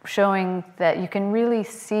showing that you can really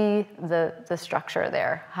see the structure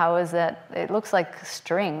there. How is that? It looks like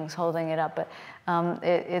strings holding it up, but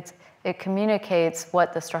it communicates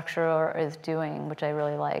what the structure is doing, which I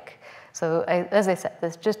really like. So as I said,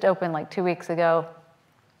 this just opened like 2 weeks ago.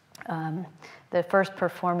 The first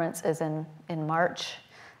performance is in March.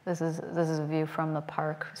 This is a view from the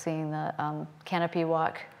park, seeing the canopy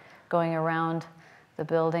walk going around the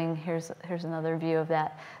building. Here's another view of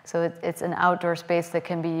that. So it's an outdoor space that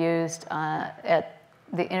can be used at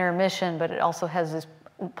the intermission, but it also has this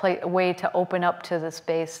way to open up to the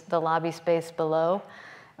space, the lobby space below,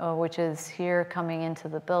 which is here coming into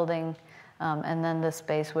the building, and then this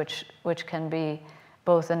space which can be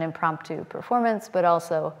both an impromptu performance, but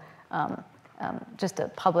also just a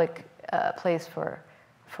public place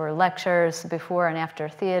for lectures, before and after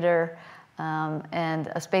theater, and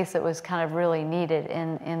a space that was kind of really needed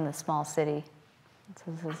in the small city.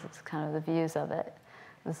 So this is kind of the views of it.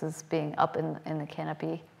 This is being up in the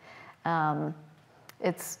canopy.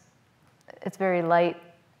 It's very light.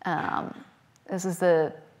 This is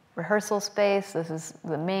the rehearsal space. This is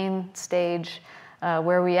the main stage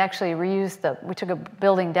where we actually reused we took a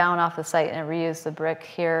building down off the site and reused the brick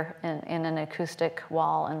here in an acoustic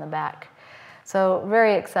wall in the back. So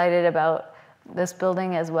very excited about this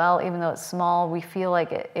building as well. Even though it's small, we feel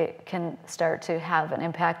like it can start to have an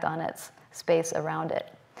impact on its space around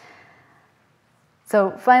it.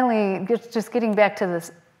 So finally, just getting back to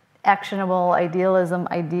this actionable idealism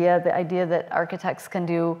idea, the idea that architects can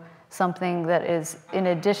do something that is, in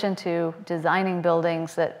addition to designing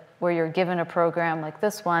buildings where you're given a program like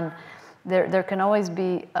this one, there can always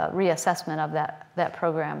be a reassessment of that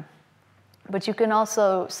program. But you can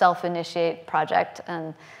also self-initiate project,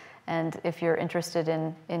 and if you're interested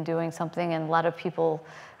in doing something, and a lot of people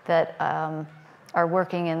that are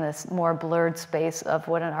working in this more blurred space of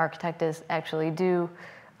what an architect is actually do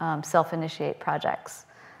self-initiate projects.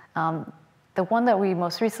 The one that we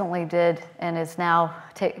most recently did and is now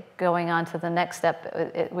going on to the next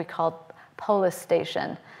step, we called Polis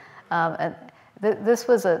Station. And this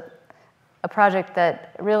was a project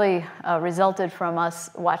that really resulted from us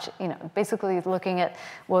basically looking at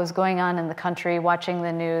what was going on in the country, watching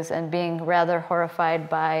the news, and being rather horrified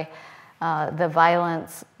by the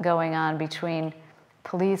violence going on between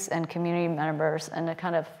police and community members, and a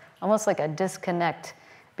kind of almost like a disconnect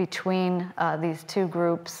between these two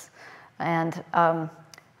groups, and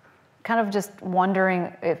kind of just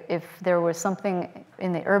wondering if there was something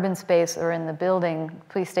in the urban space or in the building,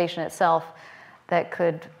 police station itself, that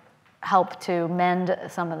could help to mend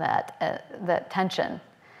some of that tension.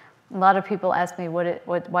 A lot of people ask me,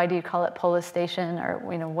 why do you call it Polis Station, or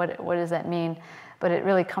what does that mean? But it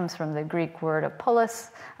really comes from the Greek word of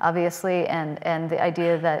polis, obviously, and the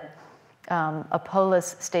idea that a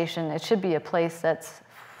polis station, it should be a place that's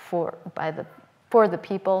for the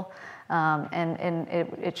people, and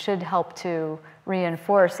it should help to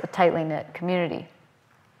reinforce a tightly knit community.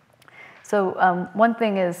 So one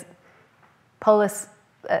thing is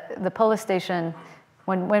the Polis Station,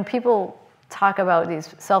 when people talk about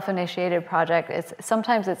these self-initiated projects,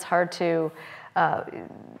 sometimes it's hard to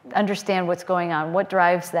understand what's going on, what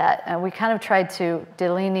drives that. And we kind of tried to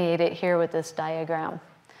delineate it here with this diagram.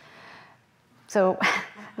 So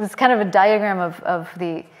this is kind of a diagram of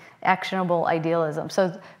the actionable idealism.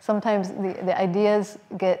 So sometimes the ideas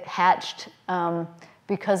get hatched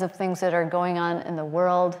because of things that are going on in the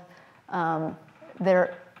world. It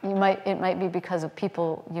might be because of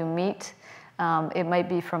people you meet. It might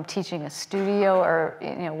be from teaching a studio or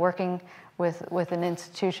working with an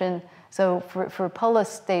institution. So for Polis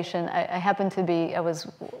Station, I was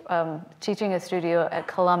teaching a studio at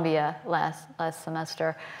Columbia last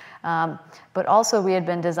semester, but also we had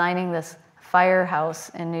been designing this firehouse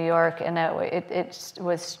in New York, and it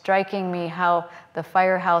was striking me how the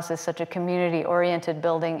firehouse is such a community-oriented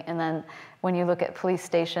building, and then when you look at police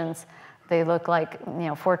stations, they look like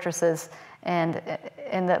fortresses, and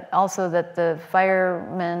also that the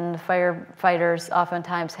firemen, firefighters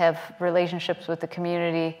oftentimes have relationships with the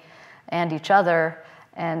community and each other,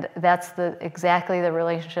 and that's exactly the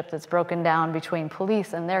relationship that's broken down between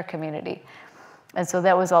police and their community. And so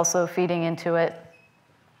that was also feeding into it.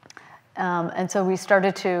 And so we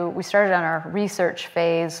started on our research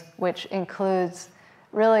phase, which includes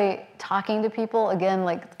really talking to people, again,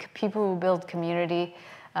 like people who build community.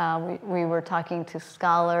 We were talking to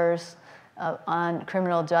scholars on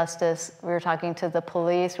criminal justice. We were talking to the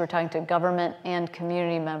police. We were talking to government and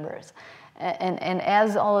community members. And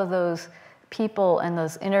as all of those people and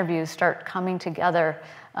those interviews start coming together,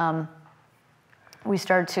 we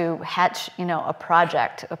started to hatch, a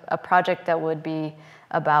project that would be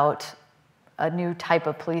about a new type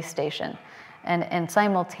of police station. And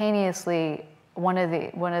simultaneously, one of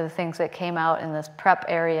the things that came out in this prep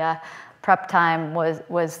time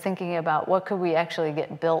was thinking about what could we actually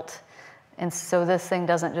get built, and so this thing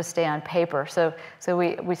doesn't just stay on paper. So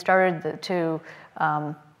we started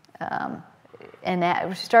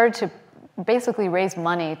to basically raise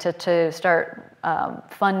money to start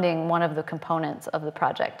funding one of the components of the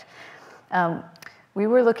project. We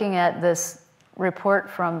were looking at this report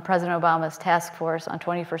from President Obama's task force on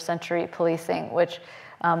 21st century policing, which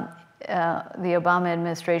the Obama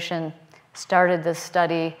administration started this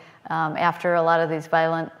study after a lot of these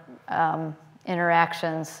violent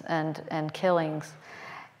interactions and killings.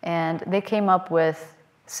 And they came up with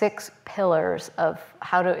 6 pillars of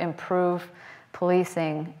how to improve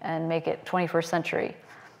policing and make it 21st century.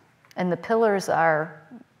 And the pillars are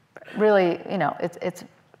really,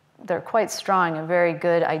 they're quite strong and very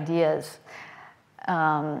good ideas.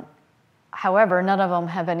 However, none of them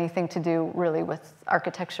have anything to do really with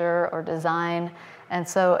architecture or design. And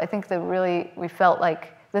so I think that really we felt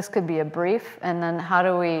like this could be a brief, and then how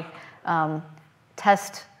do we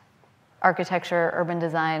test architecture, urban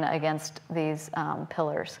design against these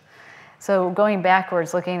pillars. So going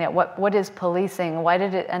backwards, looking at what is policing, why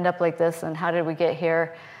did it end up like this, and how did we get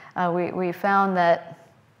here? We found that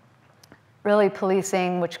really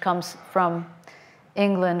policing, which comes from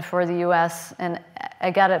England for the US, and I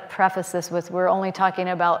gotta preface this with, we're only talking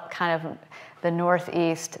about kind of the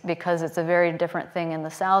Northeast because it's a very different thing in the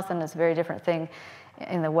South and it's a very different thing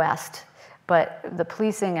in the West. But the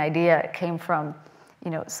policing idea came from,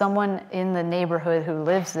 someone in the neighborhood who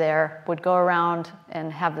lives there would go around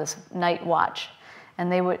and have this night watch.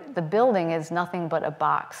 And the building is nothing but a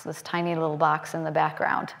box, this tiny little box in the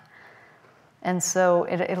background. And so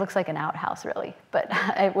it looks like an outhouse, really. But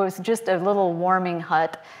it was just a little warming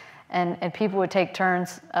hut, and people would take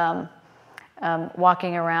turns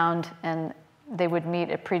walking around, and they would meet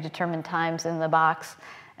at predetermined times in the box,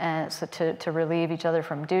 and so to relieve each other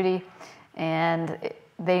from duty. And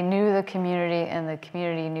they knew the community, and the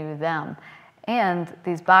community knew them. And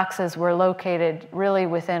these boxes were located really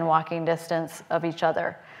within walking distance of each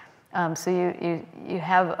other. So you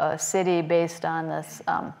have a city based on this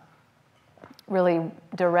really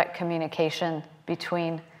direct communication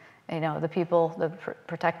between the people, the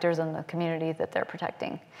protectors, and the community that they're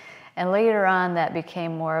protecting. And later on, that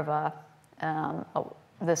became more of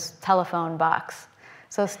this telephone box.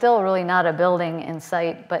 So still really not a building in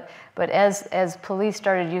sight, but as police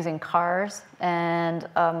started using cars, and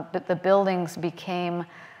the buildings became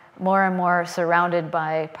more and more surrounded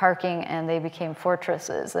by parking, and they became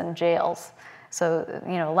fortresses and jails. So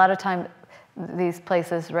a lot of time these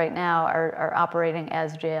places right now are operating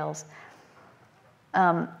as jails.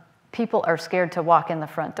 People are scared to walk in the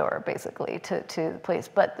front door, basically, to the place.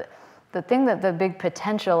 But the thing that the big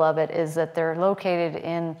potential of it is that they're located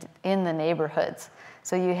in the neighborhoods.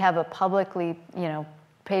 So you have a publicly,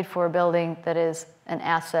 paid for building that is an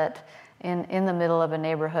asset in the middle of a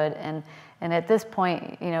neighborhood. And at this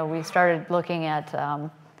point, we started looking at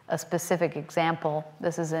a specific example.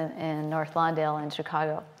 This is in North Lawndale in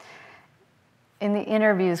Chicago. In the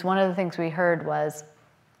interviews, one of the things we heard was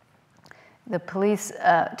the police,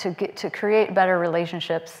 to create better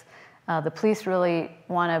relationships, the police really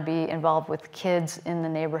want to be involved with kids in the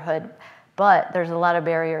neighborhood, but there's a lot of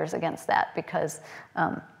barriers against that because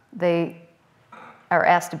they are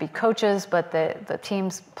asked to be coaches, but the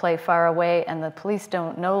teams play far away, and the police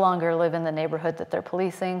no longer live in the neighborhood that they're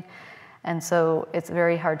policing, and so it's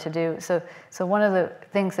very hard to do. So one of the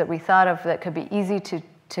things that we thought of that could be easy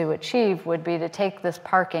to achieve would be to take this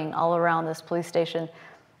parking all around this police station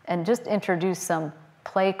and just introduce some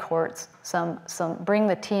play courts, bring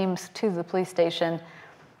the teams to the police station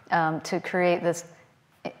to create this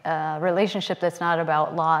relationship that's not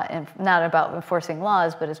about law and not about enforcing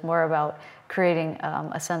laws, but it's more about creating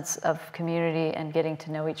a sense of community and getting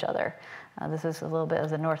to know each other. This is a little bit of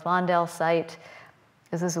the North Lawndale site.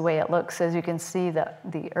 This is the way it looks. As you can see,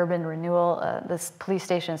 the urban renewal, this police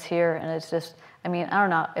station's here, and it's just, I don't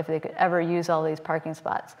know if they could ever use all these parking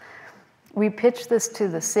spots. We pitched this to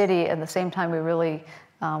the city at the same time we really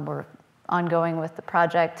were ongoing with the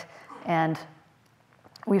project, and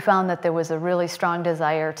we found that there was a really strong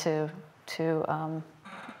desire to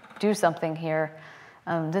do something here.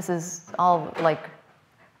 This is all like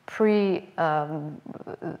pre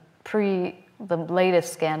the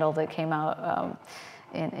latest scandal that came out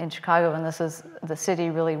in Chicago, and this is the city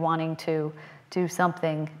really wanting to do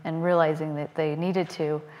something and realizing that they needed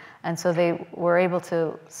to. And so they were able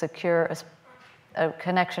to secure a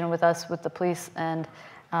connection with us, with the police, and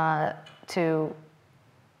to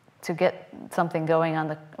get something going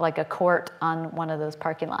on like a court on one of those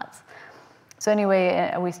parking lots. So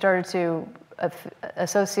anyway, we started to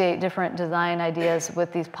associate different design ideas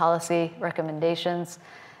with these policy recommendations,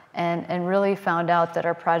 and really found out that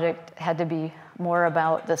our project had to be more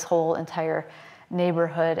about this whole entire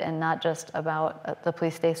neighborhood and not just about the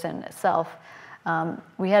police station itself.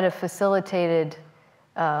 We had a facilitated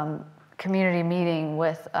community meeting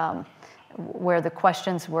with where the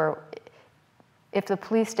questions were, if the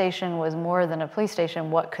police station was more than a police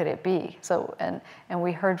station, what could it be? So, and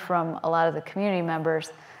we heard from a lot of the community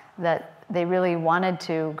members that they really wanted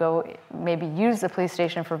to go maybe use the police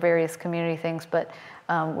station for various community things, but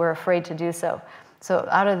were afraid to do so. So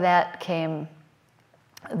out of that came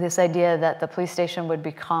this idea that the police station would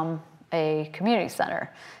become a community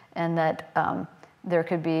center, and that there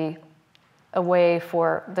could be a way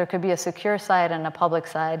for, there could be a secure side and a public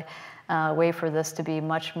side, way for this to be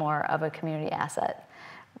much more of a community asset.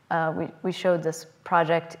 We showed this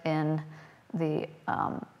project in the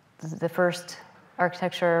first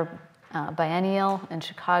architecture biennial in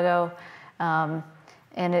Chicago,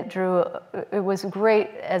 and it was great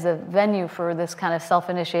as a venue for this kind of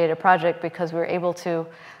self-initiated project, because we were able to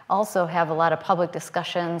also have a lot of public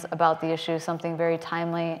discussions about the issue, something very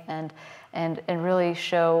timely, and really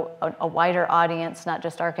show a wider audience, not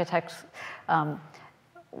just architects, how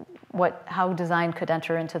design could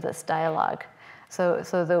enter into this dialogue. So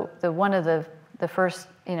the one of the first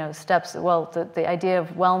steps, well, the idea of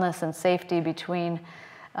wellness and safety between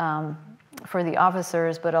for the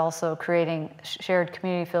officers, but also creating shared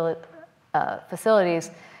community facilities,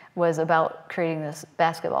 was about creating this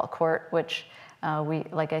basketball court, which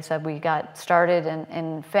like I said, we got started, and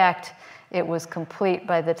in fact, it was complete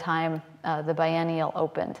by the time the biennial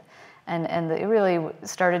opened. And it really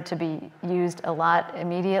started to be used a lot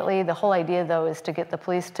immediately. The whole idea, though, is to get the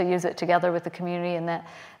police to use it together with the community, and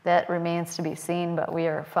that remains to be seen, but we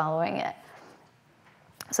are following it.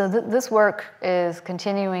 So this work is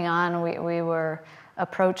continuing on. We were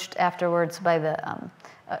approached afterwards by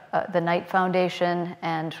the Knight Foundation,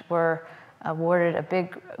 and were awarded a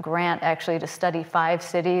big grant actually to study 5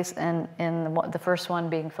 cities, and the first one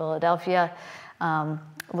being Philadelphia,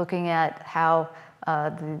 looking at how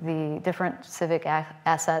the different civic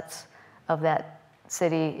assets of that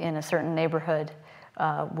city in a certain neighborhood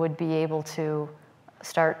would be able to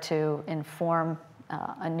start to inform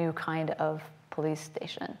a new kind of police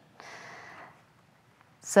station.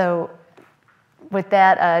 So with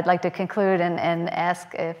that, I'd like to conclude and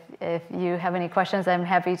ask if you have any questions. I'm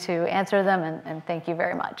happy to answer them, and thank you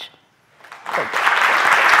very much. Thanks.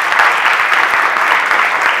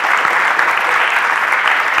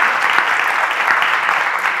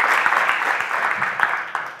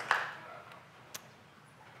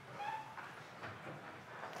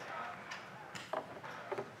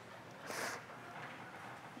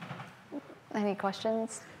 Any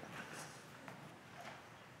questions?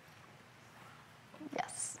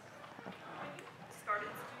 Yes. Started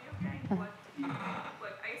Studio Gang. What I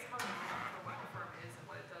guess how the what the firm is and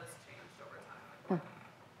what it does changed over time.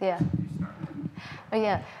 Yeah. You started. Oh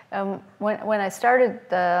yeah. When I started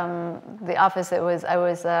the office, it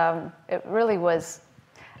really was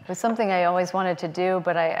something I always wanted to do,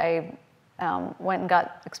 but I went and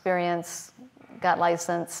got experience, got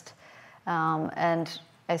licensed, and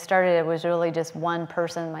I started, it was really just one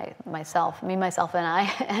person, myself, myself, and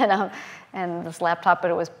I, and this laptop, but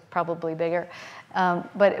it was probably bigger.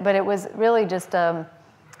 But it was really just, it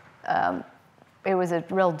was a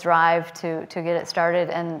real drive to get it started,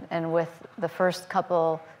 and with the first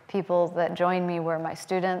couple people that joined me were my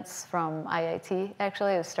students from IIT,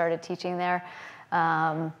 actually, who started teaching there.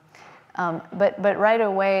 But right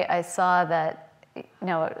away, I saw that,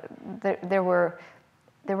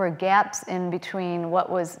 there were gaps in between what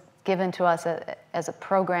was given to us as a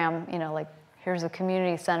program, like here's a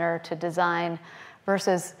community center to design,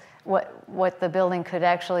 versus what the building could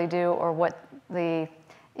actually do, or what the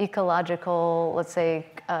ecological, let's say,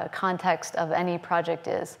 context of any project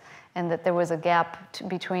is, and that there was a gap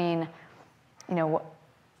between,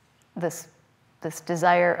 this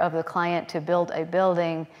desire of the client to build a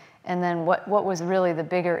building, and then what was really the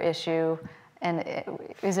bigger issue. And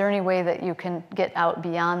is there any way that you can get out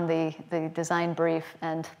beyond the design brief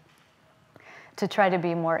and to try to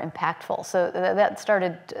be more impactful. So that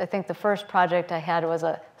started, I think the first project I had was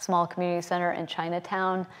a small community center in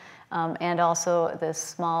Chinatown, and also this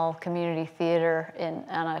small community theater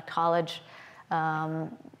on a college,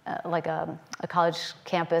 like a college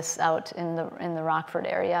campus out in the Rockford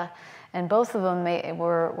area. And both of them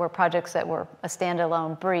were projects that were a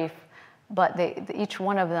standalone brief, but each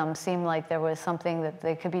one of them seemed like there was something that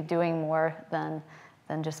they could be doing more than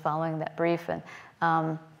just following that brief.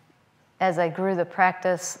 And as I grew the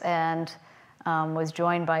practice and was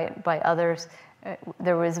joined by others,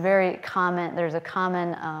 there's a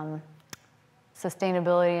common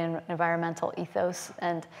sustainability and environmental ethos.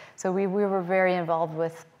 And so we were very involved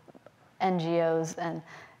with NGOs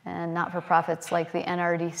and not-for-profits like the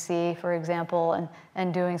NRDC, for example,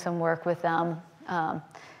 and doing some work with them.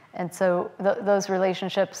 And so those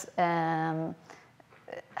relationships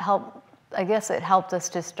I guess it helped us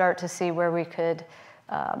to start to see where we could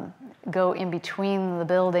go in between the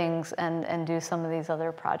buildings and do some of these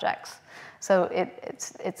other projects. So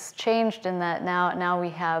it's changed in that now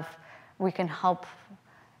we can help,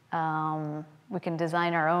 we can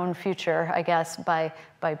design our own future, I guess, by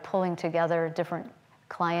pulling together different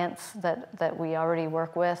clients that we already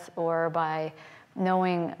work with, or by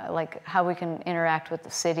knowing like how we can interact with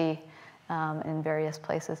the city in various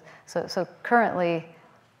places. So currently,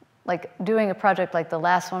 like doing a project like the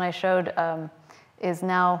last one I showed is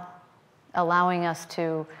now allowing us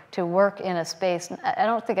to work in a space. I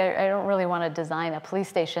don't really want to design a police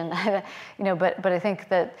station, but I think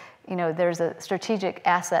that there's a strategic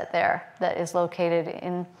asset there that is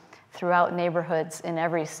located throughout neighborhoods in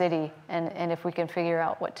every city, and if we can figure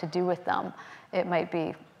out what to do with them, it might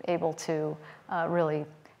be able to really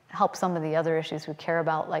help some of the other issues we care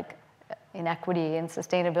about, like inequity and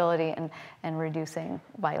sustainability and reducing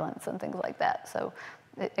violence and things like that. So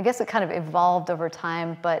I guess it kind of evolved over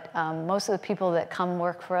time, but most of the people that come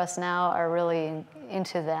work for us now are really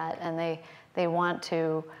into that, and they want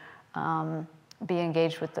to be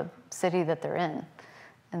engaged with the city that they're in.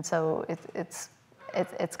 And so it's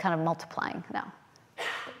kind of multiplying now.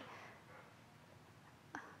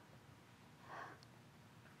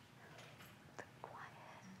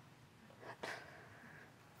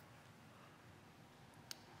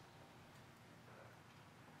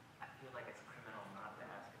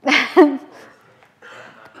 You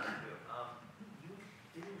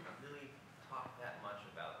didn't really talk that much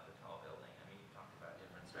about the tall building. I mean, you talked about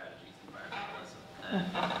different strategies, environmentalism, and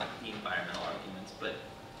the environmental arguments, but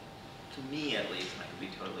to me at least, and I could be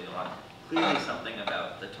totally wrong, clearly something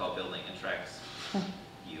about the tall building attracts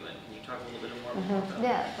you. And can you talk a little bit more about that?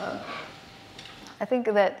 Yeah, I think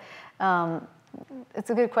that it's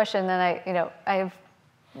a good question,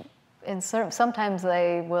 and sometimes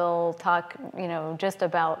they will talk, just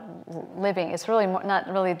about living. It's really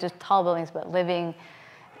not really just tall buildings, but living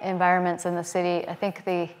environments in the city. I think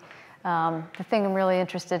the thing I'm really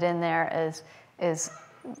interested in there is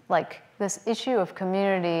like this issue of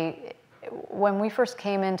community. When we first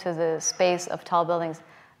came into the space of tall buildings,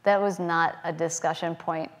 that was not a discussion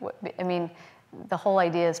point. I mean, the whole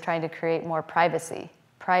idea is trying to create more privacy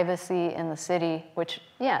in the city, which,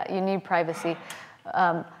 yeah, you need privacy.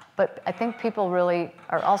 But I think people really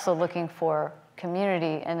are also looking for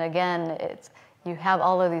community. And again, you have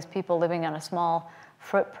all of these people living on a small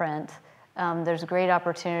footprint. There's great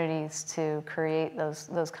opportunities to create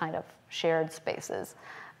those kind of shared spaces.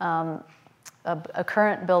 A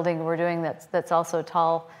current building we're doing that's also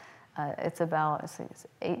tall, it's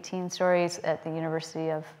 18 stories at the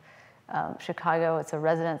University of Chicago. It's a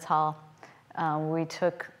residence hall. We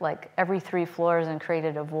took like every 3 floors and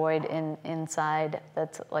created a void inside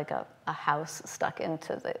that's like a house stuck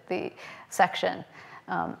into the section.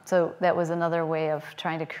 So that was another way of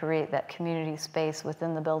trying to create that community space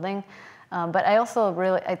within the building. But I also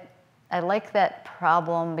really, I like that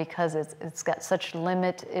problem because it's got such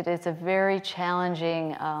limit. It's a very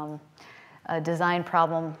challenging design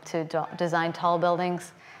problem to design tall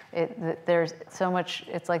buildings. There's so much,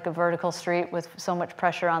 it's like a vertical street with so much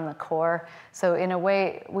pressure on the core. So in a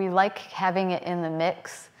way, we like having it in the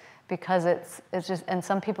mix because it's just, and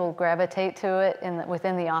some people gravitate to it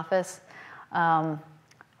within the office.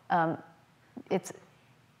 It's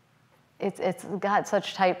got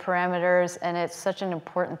such tight parameters, and it's such an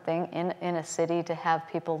important thing in a city to have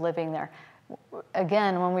people living there.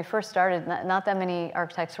 Again, when we first started, not that many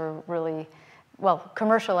architects were really, well,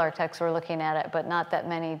 commercial architects were looking at it, but not that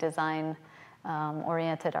many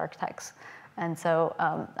design-oriented architects. And so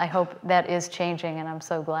I hope that is changing, and I'm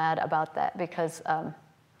so glad about that, because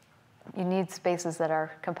you need spaces that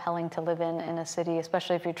are compelling to live in a city,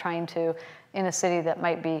 especially if you're trying to in a city that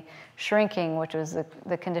might be shrinking, which was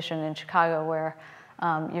the condition in Chicago, where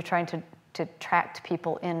you're trying to attract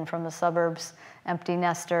people in from the suburbs, empty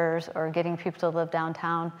nesters, or getting people to live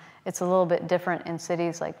downtown. It's a little bit different in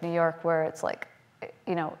cities like New York, where it's like,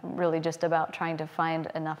 really just about trying to find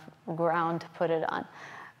enough ground to put it on.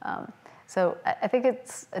 So I think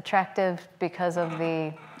it's attractive because of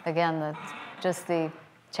just the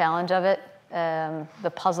challenge of it,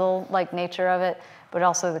 the puzzle-like nature of it, but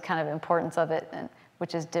also the kind of importance of it,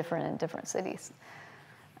 which is different in different cities.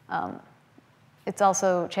 It's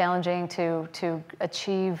also challenging to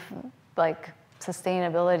achieve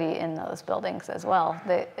sustainability in those buildings as well.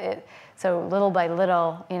 So little by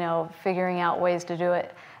little, figuring out ways to do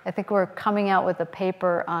it. I think we're coming out with a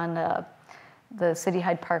paper on the City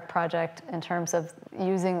Hyde Park project in terms of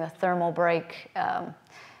using the thermal break, and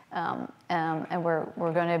we're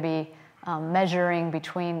going to be measuring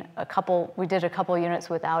between we did a couple units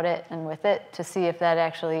without it and with it to see if that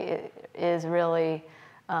actually is really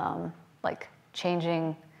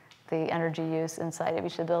changing the energy use inside of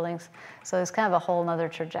each of the buildings. So there's kind of a whole nother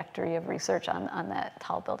trajectory of research on that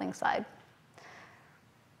tall building side.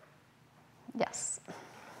 Yes.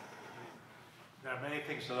 There are many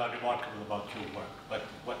things that are remarkable about your work, but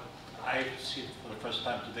what I see for the first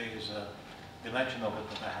time today is a dimension of it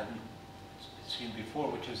that I hadn't seen before,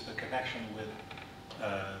 which is the connection with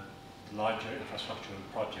larger infrastructural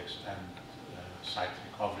projects and site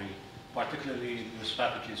recovery, particularly the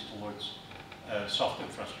strategies towards soft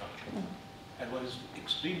infrastructure. Mm-hmm. And what is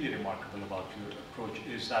extremely remarkable about your approach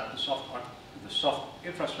is that the soft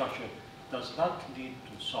infrastructure does not lead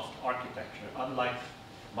to soft architecture, unlike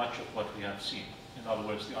much of what we have seen. In other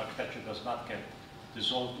words, the architecture does not get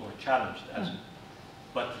dissolved or challenged as it,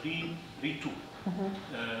 but retooled.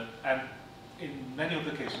 Mm-hmm. And in many of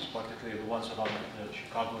the cases, particularly the ones along the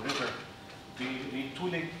Chicago River, the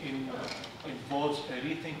retooling involves a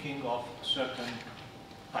rethinking of certain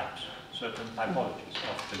types, certain typologies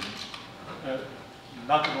of buildings,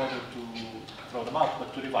 not in order to throw them out,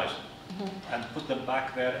 but to revise them and put them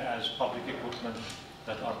back there as public equipment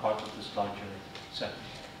that are part of this larger set.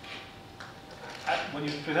 When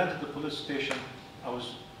you presented the police station, I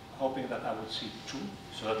was hoping that I would see two,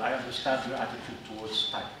 so that I understand your attitude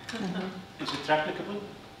towards type. Is it replicable?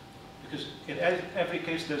 Because in every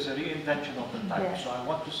case, there's a reinvention of the type. Yes. So I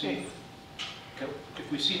want to see,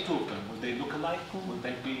 if we see two of them, will they look alike? Will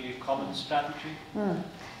they be a common strategy?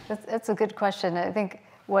 That's a good question. I think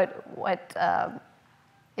what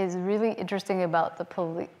is really interesting about the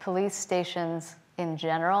police stations in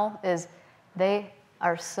general is they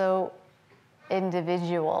are so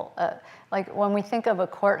individual. Like when we think of a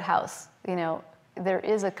courthouse, there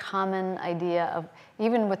is a common idea of,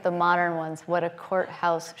 even with the modern ones, what a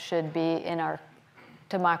courthouse should be in our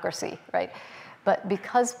democracy, right? But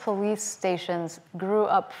because police stations grew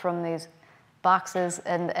up from these boxes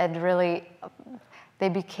and really, they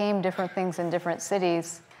became different things in different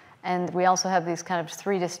cities. And we also have these kind of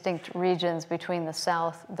three distinct regions between the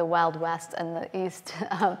South, the Wild West, and the East.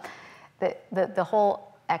 The whole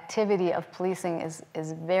activity of policing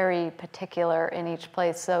is very particular in each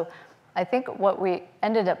place. So I think what we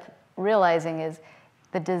ended up realizing is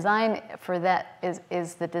the design for that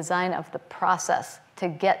is the design of the process to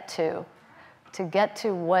get to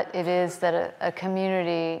what it is that a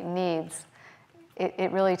community needs.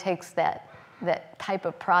 It really takes that type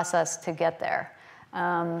of process to get there.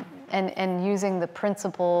 And using the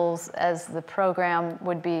principles as the program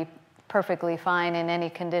would be perfectly fine in any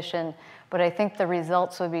condition, but I think the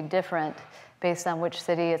results would be different based on which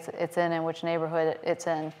city it's in and which neighborhood it's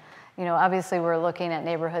in. Obviously we're looking at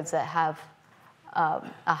neighborhoods that have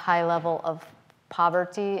a high level of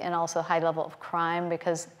poverty and also high level of crime,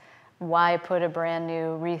 because why put a brand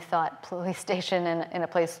new rethought police station in a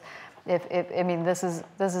place if this is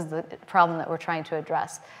the problem that we're trying to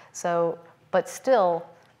address. So, but still,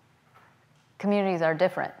 communities are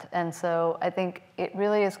different. And so I think it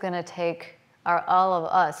really is going to take all of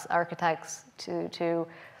us architects to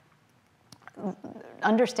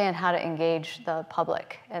understand how to engage the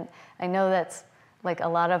public. And I know that's like a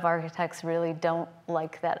lot of architects really don't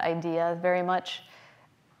like that idea very much,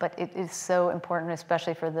 but it is so important,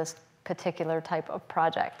 especially for this particular type of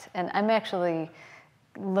project. And I'm actually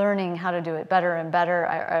learning how to do it better and better.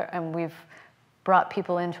 And we've brought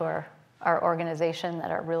people into our organization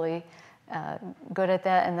that are really good at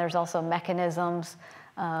that. And there's also mechanisms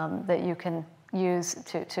that you can use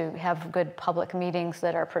to have good public meetings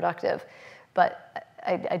that are productive. But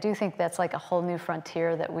I do think that's like a whole new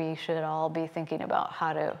frontier that we should all be thinking about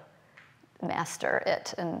how to master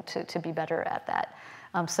it and to be better at that.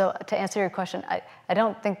 So to answer your question, I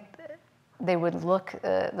don't think they would look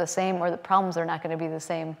the same, or the problems are not going to be the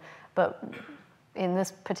same. But in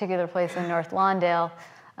this particular place in North Lawndale,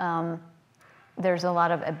 there's a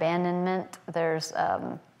lot of abandonment. There's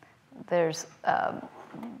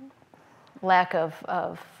lack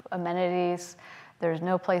of amenities. There's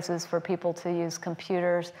no places for people to use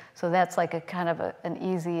computers. So that's like a kind of an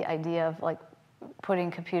easy idea of like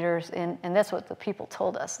putting computers in, and that's what the people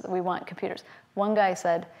told us, that we want computers. One guy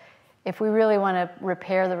said, if we really want to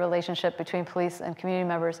repair the relationship between police and community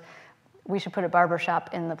members, we should put a barber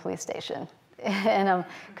shop in the police station. And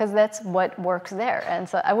because that's what works there. And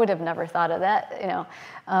so I would have never thought of that, you know.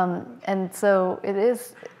 And so it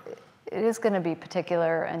is going to be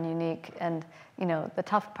particular and unique. And, you know, the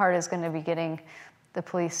tough part is going to be getting the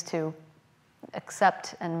police to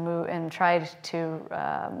accept and move and try to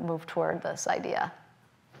move toward this idea.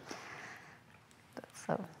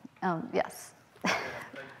 So, yes. Thank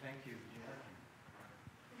you, Jeanne.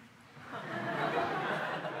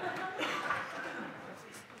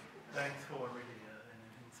 Thanks for really an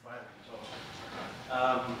inspiring talk.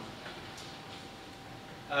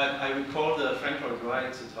 I recall Frank Lloyd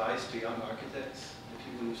Wright's advice to young architects: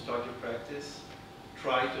 if you start your practice,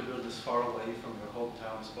 try to build as far away from your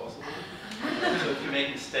hometown as possible. So if you make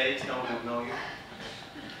mistakes, no one will know you.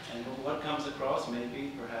 And what comes across,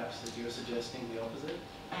 maybe, perhaps, that you're suggesting the opposite,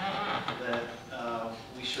 that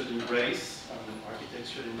we should embrace, architects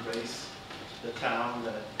should embrace the town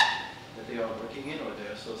that they are working in or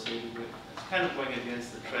they're associated with. It's kind of going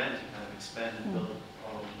against the trend to kind of expand and build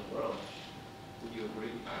all over the world. Would you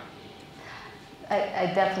agree?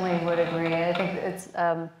 I definitely would agree. I think it's,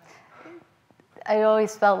 I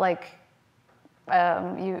always felt like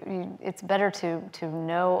it's better to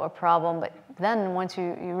know a problem, but then once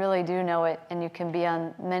you really do know it and you can be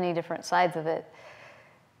on many different sides of it,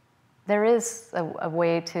 there is a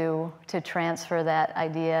way to transfer that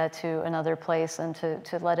idea to another place and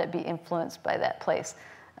to let it be influenced by that place.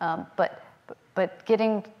 But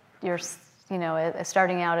getting your, you know,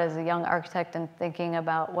 starting out as a young architect and thinking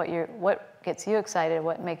about what gets you excited,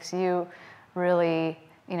 what makes you really,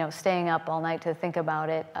 you know, staying up all night to think about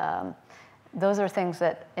it, those are things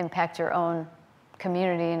that impact your own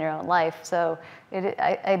community and your own life. So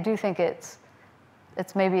I do think it's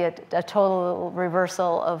maybe a total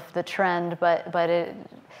reversal of the trend, but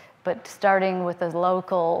starting with the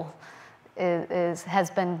local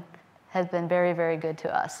has been very, very good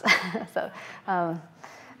to us. So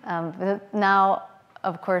now,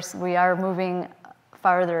 of course, we are moving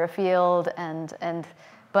farther afield,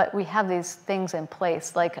 but we have these things in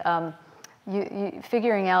place, like you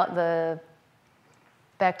figuring out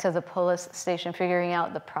back to the police station, figuring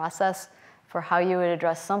out the process for how you would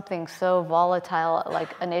address something so volatile,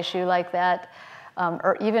 like an issue like that,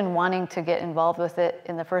 or even wanting to get involved with it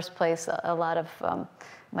in the first place. A lot of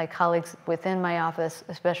my colleagues within my office,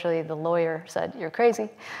 especially the lawyer, said, "You're crazy."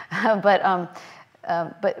 But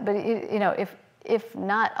you know, if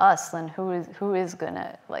not us, then who is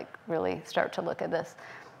gonna like really start to look at this?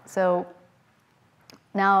 So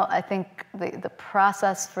now I think the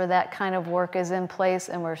process for that kind of work is in place,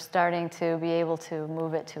 and we're starting to be able to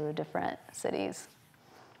move it to different cities.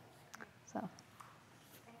 So,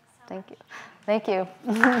 thank you. Thank you.